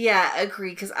problem. Yeah, agree.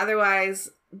 Because otherwise,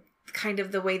 kind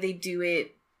of the way they do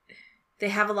it, they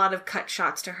have a lot of cut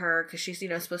shots to her because she's,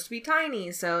 supposed to be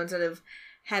tiny. So instead of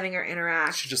having her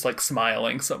interact... She's just, like,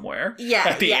 smiling somewhere. Yeah.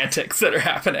 At the antics that are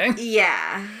happening.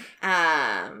 Yeah.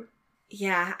 I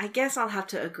guess I'll have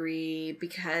to agree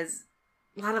because...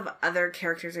 a lot of other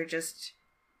characters are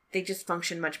they just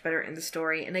function much better in the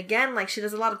story. And again, like, she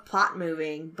does a lot of plot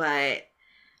moving, but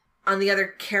on the other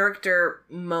character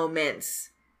moments,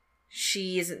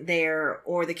 she isn't there,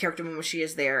 or the character moments she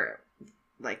is there,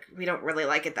 like, we don't really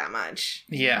like it that much.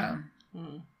 Yeah.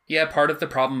 Yeah, part of the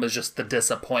problem is just the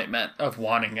disappointment of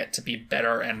wanting it to be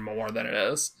better and more than it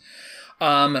is.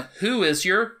 Who is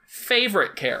your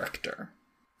favorite character?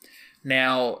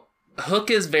 Now, Hook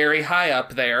is very high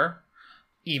up there,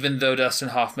 even though Dustin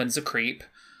Hoffman's a creep.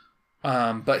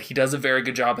 But he does a very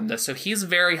good job in this, so he's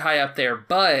very high up there,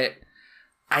 but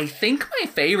I think my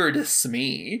favorite is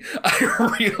Smee.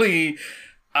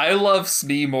 I love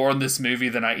Smee more in this movie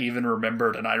than I even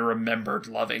remembered, and I remembered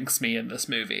loving Smee in this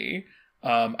movie.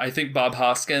 I think Bob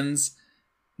Hoskins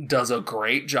does a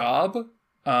great job.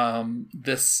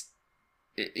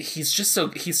 He's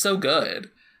so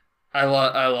good. I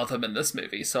love him in this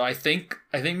movie. So I think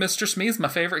Mr. Smee is my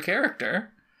favorite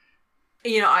character.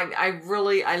 You know,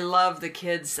 I love the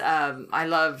kids. I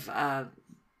love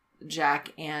Jack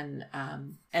and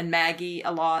Maggie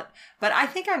a lot, but I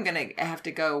think I'm gonna have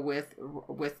to go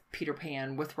with Peter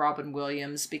Pan, with Robin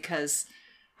Williams, because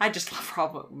I just love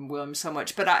Robin Williams so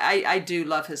much. But I do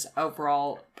love his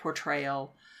overall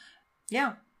portrayal.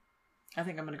 Yeah, I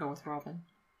think I'm gonna go with Robin.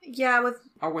 Yeah,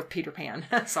 with Peter Pan.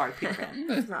 Sorry, Peter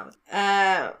Pan. Robin.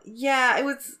 Yeah, it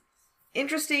was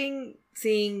interesting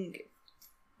seeing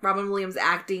Robin Williams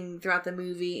acting throughout the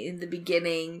movie. In the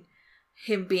beginning,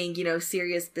 him being,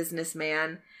 serious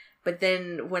businessman, but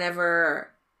then whenever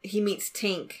he meets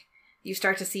Tink, you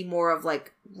start to see more of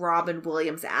like Robin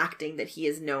Williams acting that he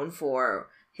is known for,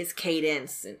 his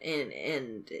cadence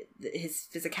and his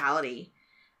physicality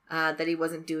that he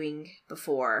wasn't doing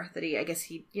before, that I guess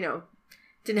he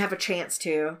didn't have a chance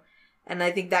to. And I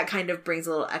think that kind of brings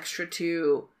a little extra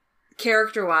to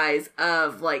character-wise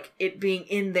of like it being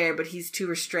in there, but he's too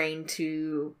restrained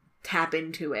to tap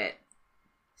into it.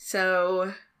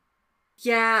 So,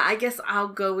 yeah, I guess I'll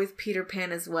go with Peter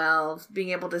Pan as well. Being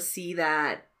able to see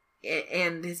that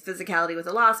and his physicality with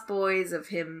the Lost Boys, of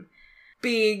him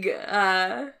being,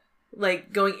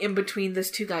 like, going in between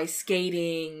those two guys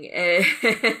skating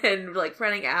and like,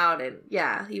 running out. And,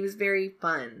 yeah, he was very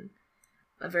fun.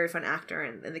 A very fun actor,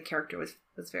 and the character was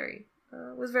very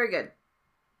good.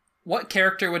 What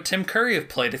character would Tim Curry have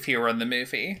played if he were in the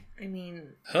movie? I mean...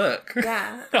 Hook.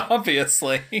 Yeah.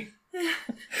 Obviously.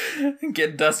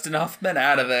 Get Dustin Hoffman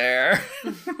out of there.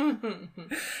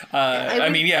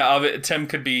 Tim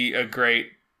could be a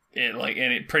great,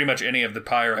 in pretty much any of the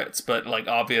pirates, but like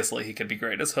obviously he could be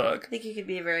great as Hook. I think he could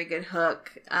be a very good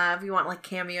Hook. If you want like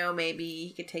cameo, maybe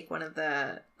he could take one of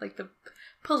the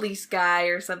police guy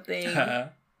or something.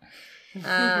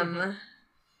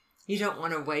 You don't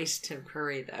want to waste Tim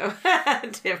Curry though.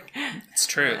 It's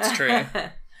true.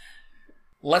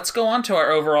 Let's go on to our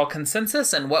overall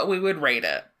consensus and what we would rate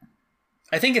it.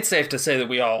 I think it's safe to say that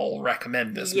we all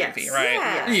recommend this movie,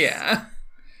 right? Yes.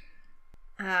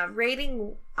 Yeah.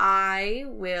 Rating, I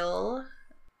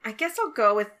guess I'll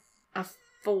go with a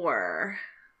 4.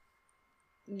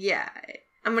 Yeah,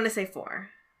 I'm going to say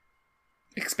 4.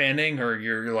 Expanding, or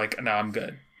you're like, no, I'm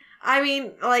good? I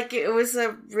mean, like, it was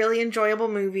a really enjoyable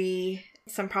movie.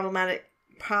 Some problematic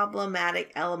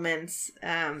elements.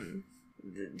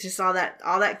 Just all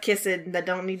that kissing that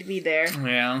don't need to be there.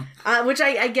 Yeah. Which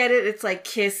I get it. It's like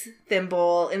kiss,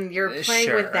 thimble, and you're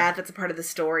playing with that. That's a part of the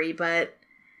story, but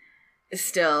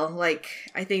still, like,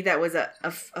 I think that was a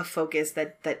focus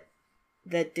that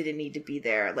didn't need to be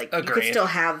there. Like, agreed. You could still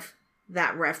have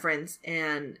that reference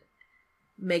and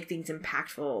make things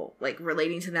impactful, like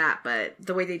relating to that, but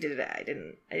the way they did it, I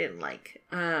didn't like.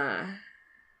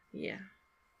 Yeah,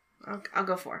 I'll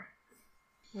go 4.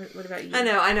 What about you? I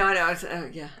know.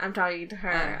 Yeah. I'm talking to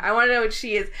her. I want to know what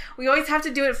she is. We always have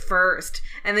to do it first,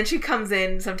 and then she comes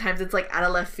in. Sometimes it's like out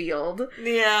of left field.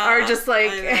 Yeah. Or just like.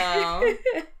 I know.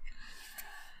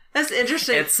 That's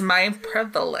interesting. It's my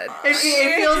privilege.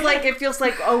 It feels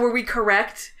like, oh, were we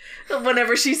correct?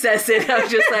 Whenever she says it, I'm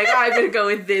just like, oh, I'm gonna go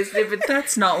with this.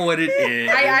 That's not what it is.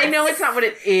 I know it's not what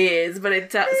it is,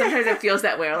 but sometimes it feels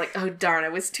that way. I'm like, oh darn,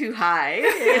 it was too high.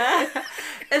 Yeah.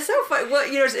 It's so funny. Well,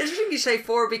 it's interesting you say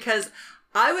 4, because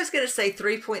I was going to say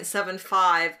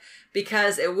 3.75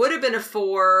 because it would have been a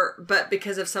 4, but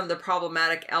because of some of the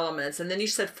problematic elements. And then you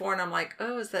said 4, and I'm like,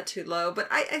 oh, is that too low? But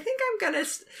I think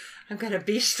I'm gonna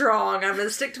be strong. I'm gonna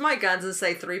stick to my guns and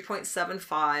say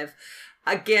 3.75.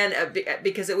 Again,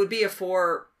 because it would be a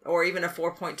 4 or even a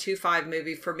 4.25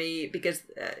 movie for me, because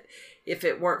if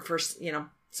it weren't for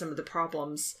some of the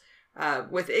problems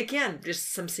with, again,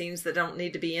 just some scenes that don't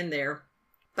need to be in there.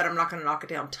 But I'm not going to knock it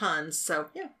down tons. So,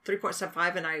 yeah,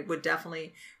 3.75, and I would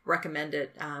definitely recommend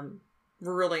it.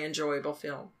 Really enjoyable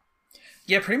film.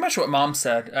 Yeah, pretty much what Mom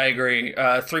said. I agree.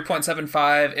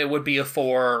 3.75, it would be a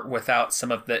 4 without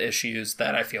some of the issues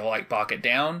that I feel like bog it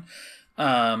down.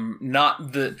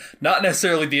 Not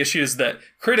necessarily the issues that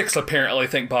critics apparently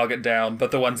think bog it down,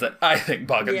 but the ones that I think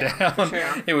bog it down.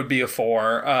 Sure. It would be a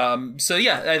 4. So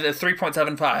yeah, a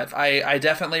 3.75. I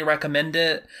definitely recommend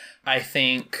it. I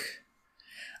think,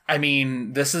 I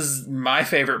mean, this is my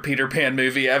favorite Peter Pan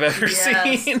movie I've ever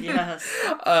seen. Yes,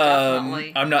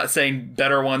 definitely. I'm not saying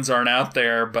better ones aren't out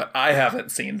there, but I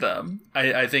haven't seen them.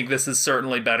 I think this is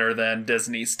certainly better than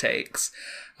Disney's takes.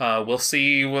 We'll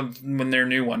see when their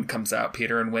new one comes out,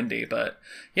 Peter and Wendy. But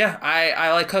yeah,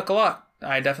 I like Hook a lot.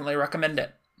 I definitely recommend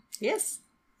it. Yes.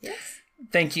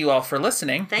 Thank you all for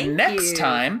listening. Next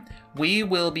time, we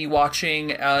will be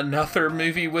watching another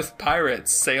movie with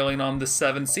pirates sailing on the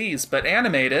 7 seas, but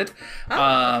animated,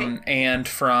 and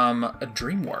from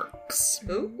DreamWorks.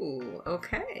 Ooh,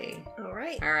 okay. All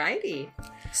right. Alrighty.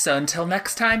 So until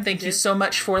next time, thank you so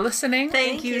much for listening.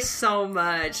 Thank you so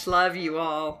much. Love you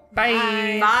all.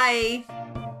 Bye. Bye.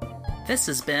 This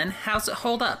has been How's It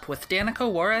Hold Up with Danica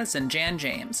Juarez and Jan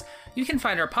James. You can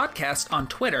find our podcast on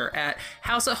Twitter at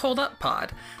How's It Hold Up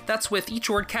Pod. That's with each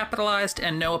word capitalized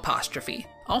and no apostrophe.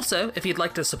 Also, if you'd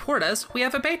like to support us, we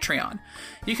have a Patreon.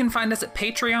 You can find us at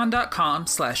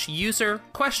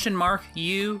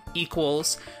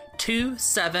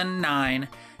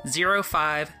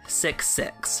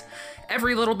patreon.com/user?U=2790566.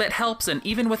 Every little bit helps, and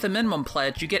even with a minimum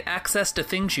pledge, you get access to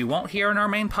things you won't hear in our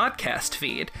main podcast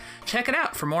feed. Check it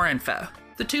out for more info.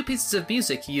 The 2 pieces of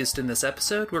music used in this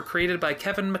episode were created by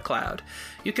Kevin MacLeod.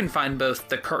 You can find both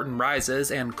The Curtain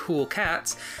Rises and Cool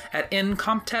Cats at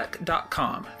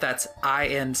incompetech.com. That's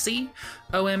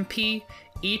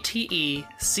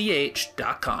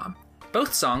INCOMPETECH.com.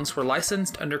 Both songs were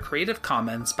licensed under Creative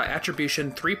Commons by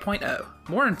Attribution 3.0.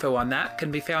 More info on that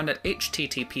can be found at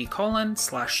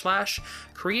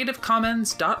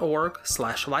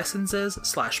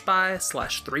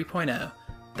http://creativecommons.org/licenses/by/3.0.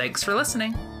 Thanks for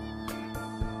listening.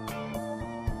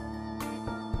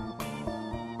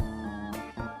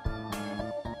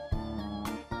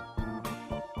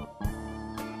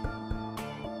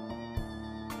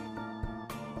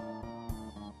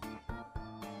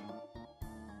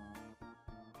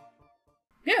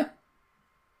 Yeah.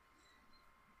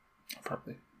 I'll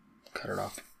probably cut it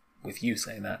off with you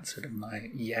saying that instead of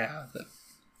my that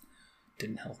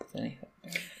didn't help with anything.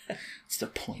 It's a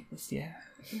pointless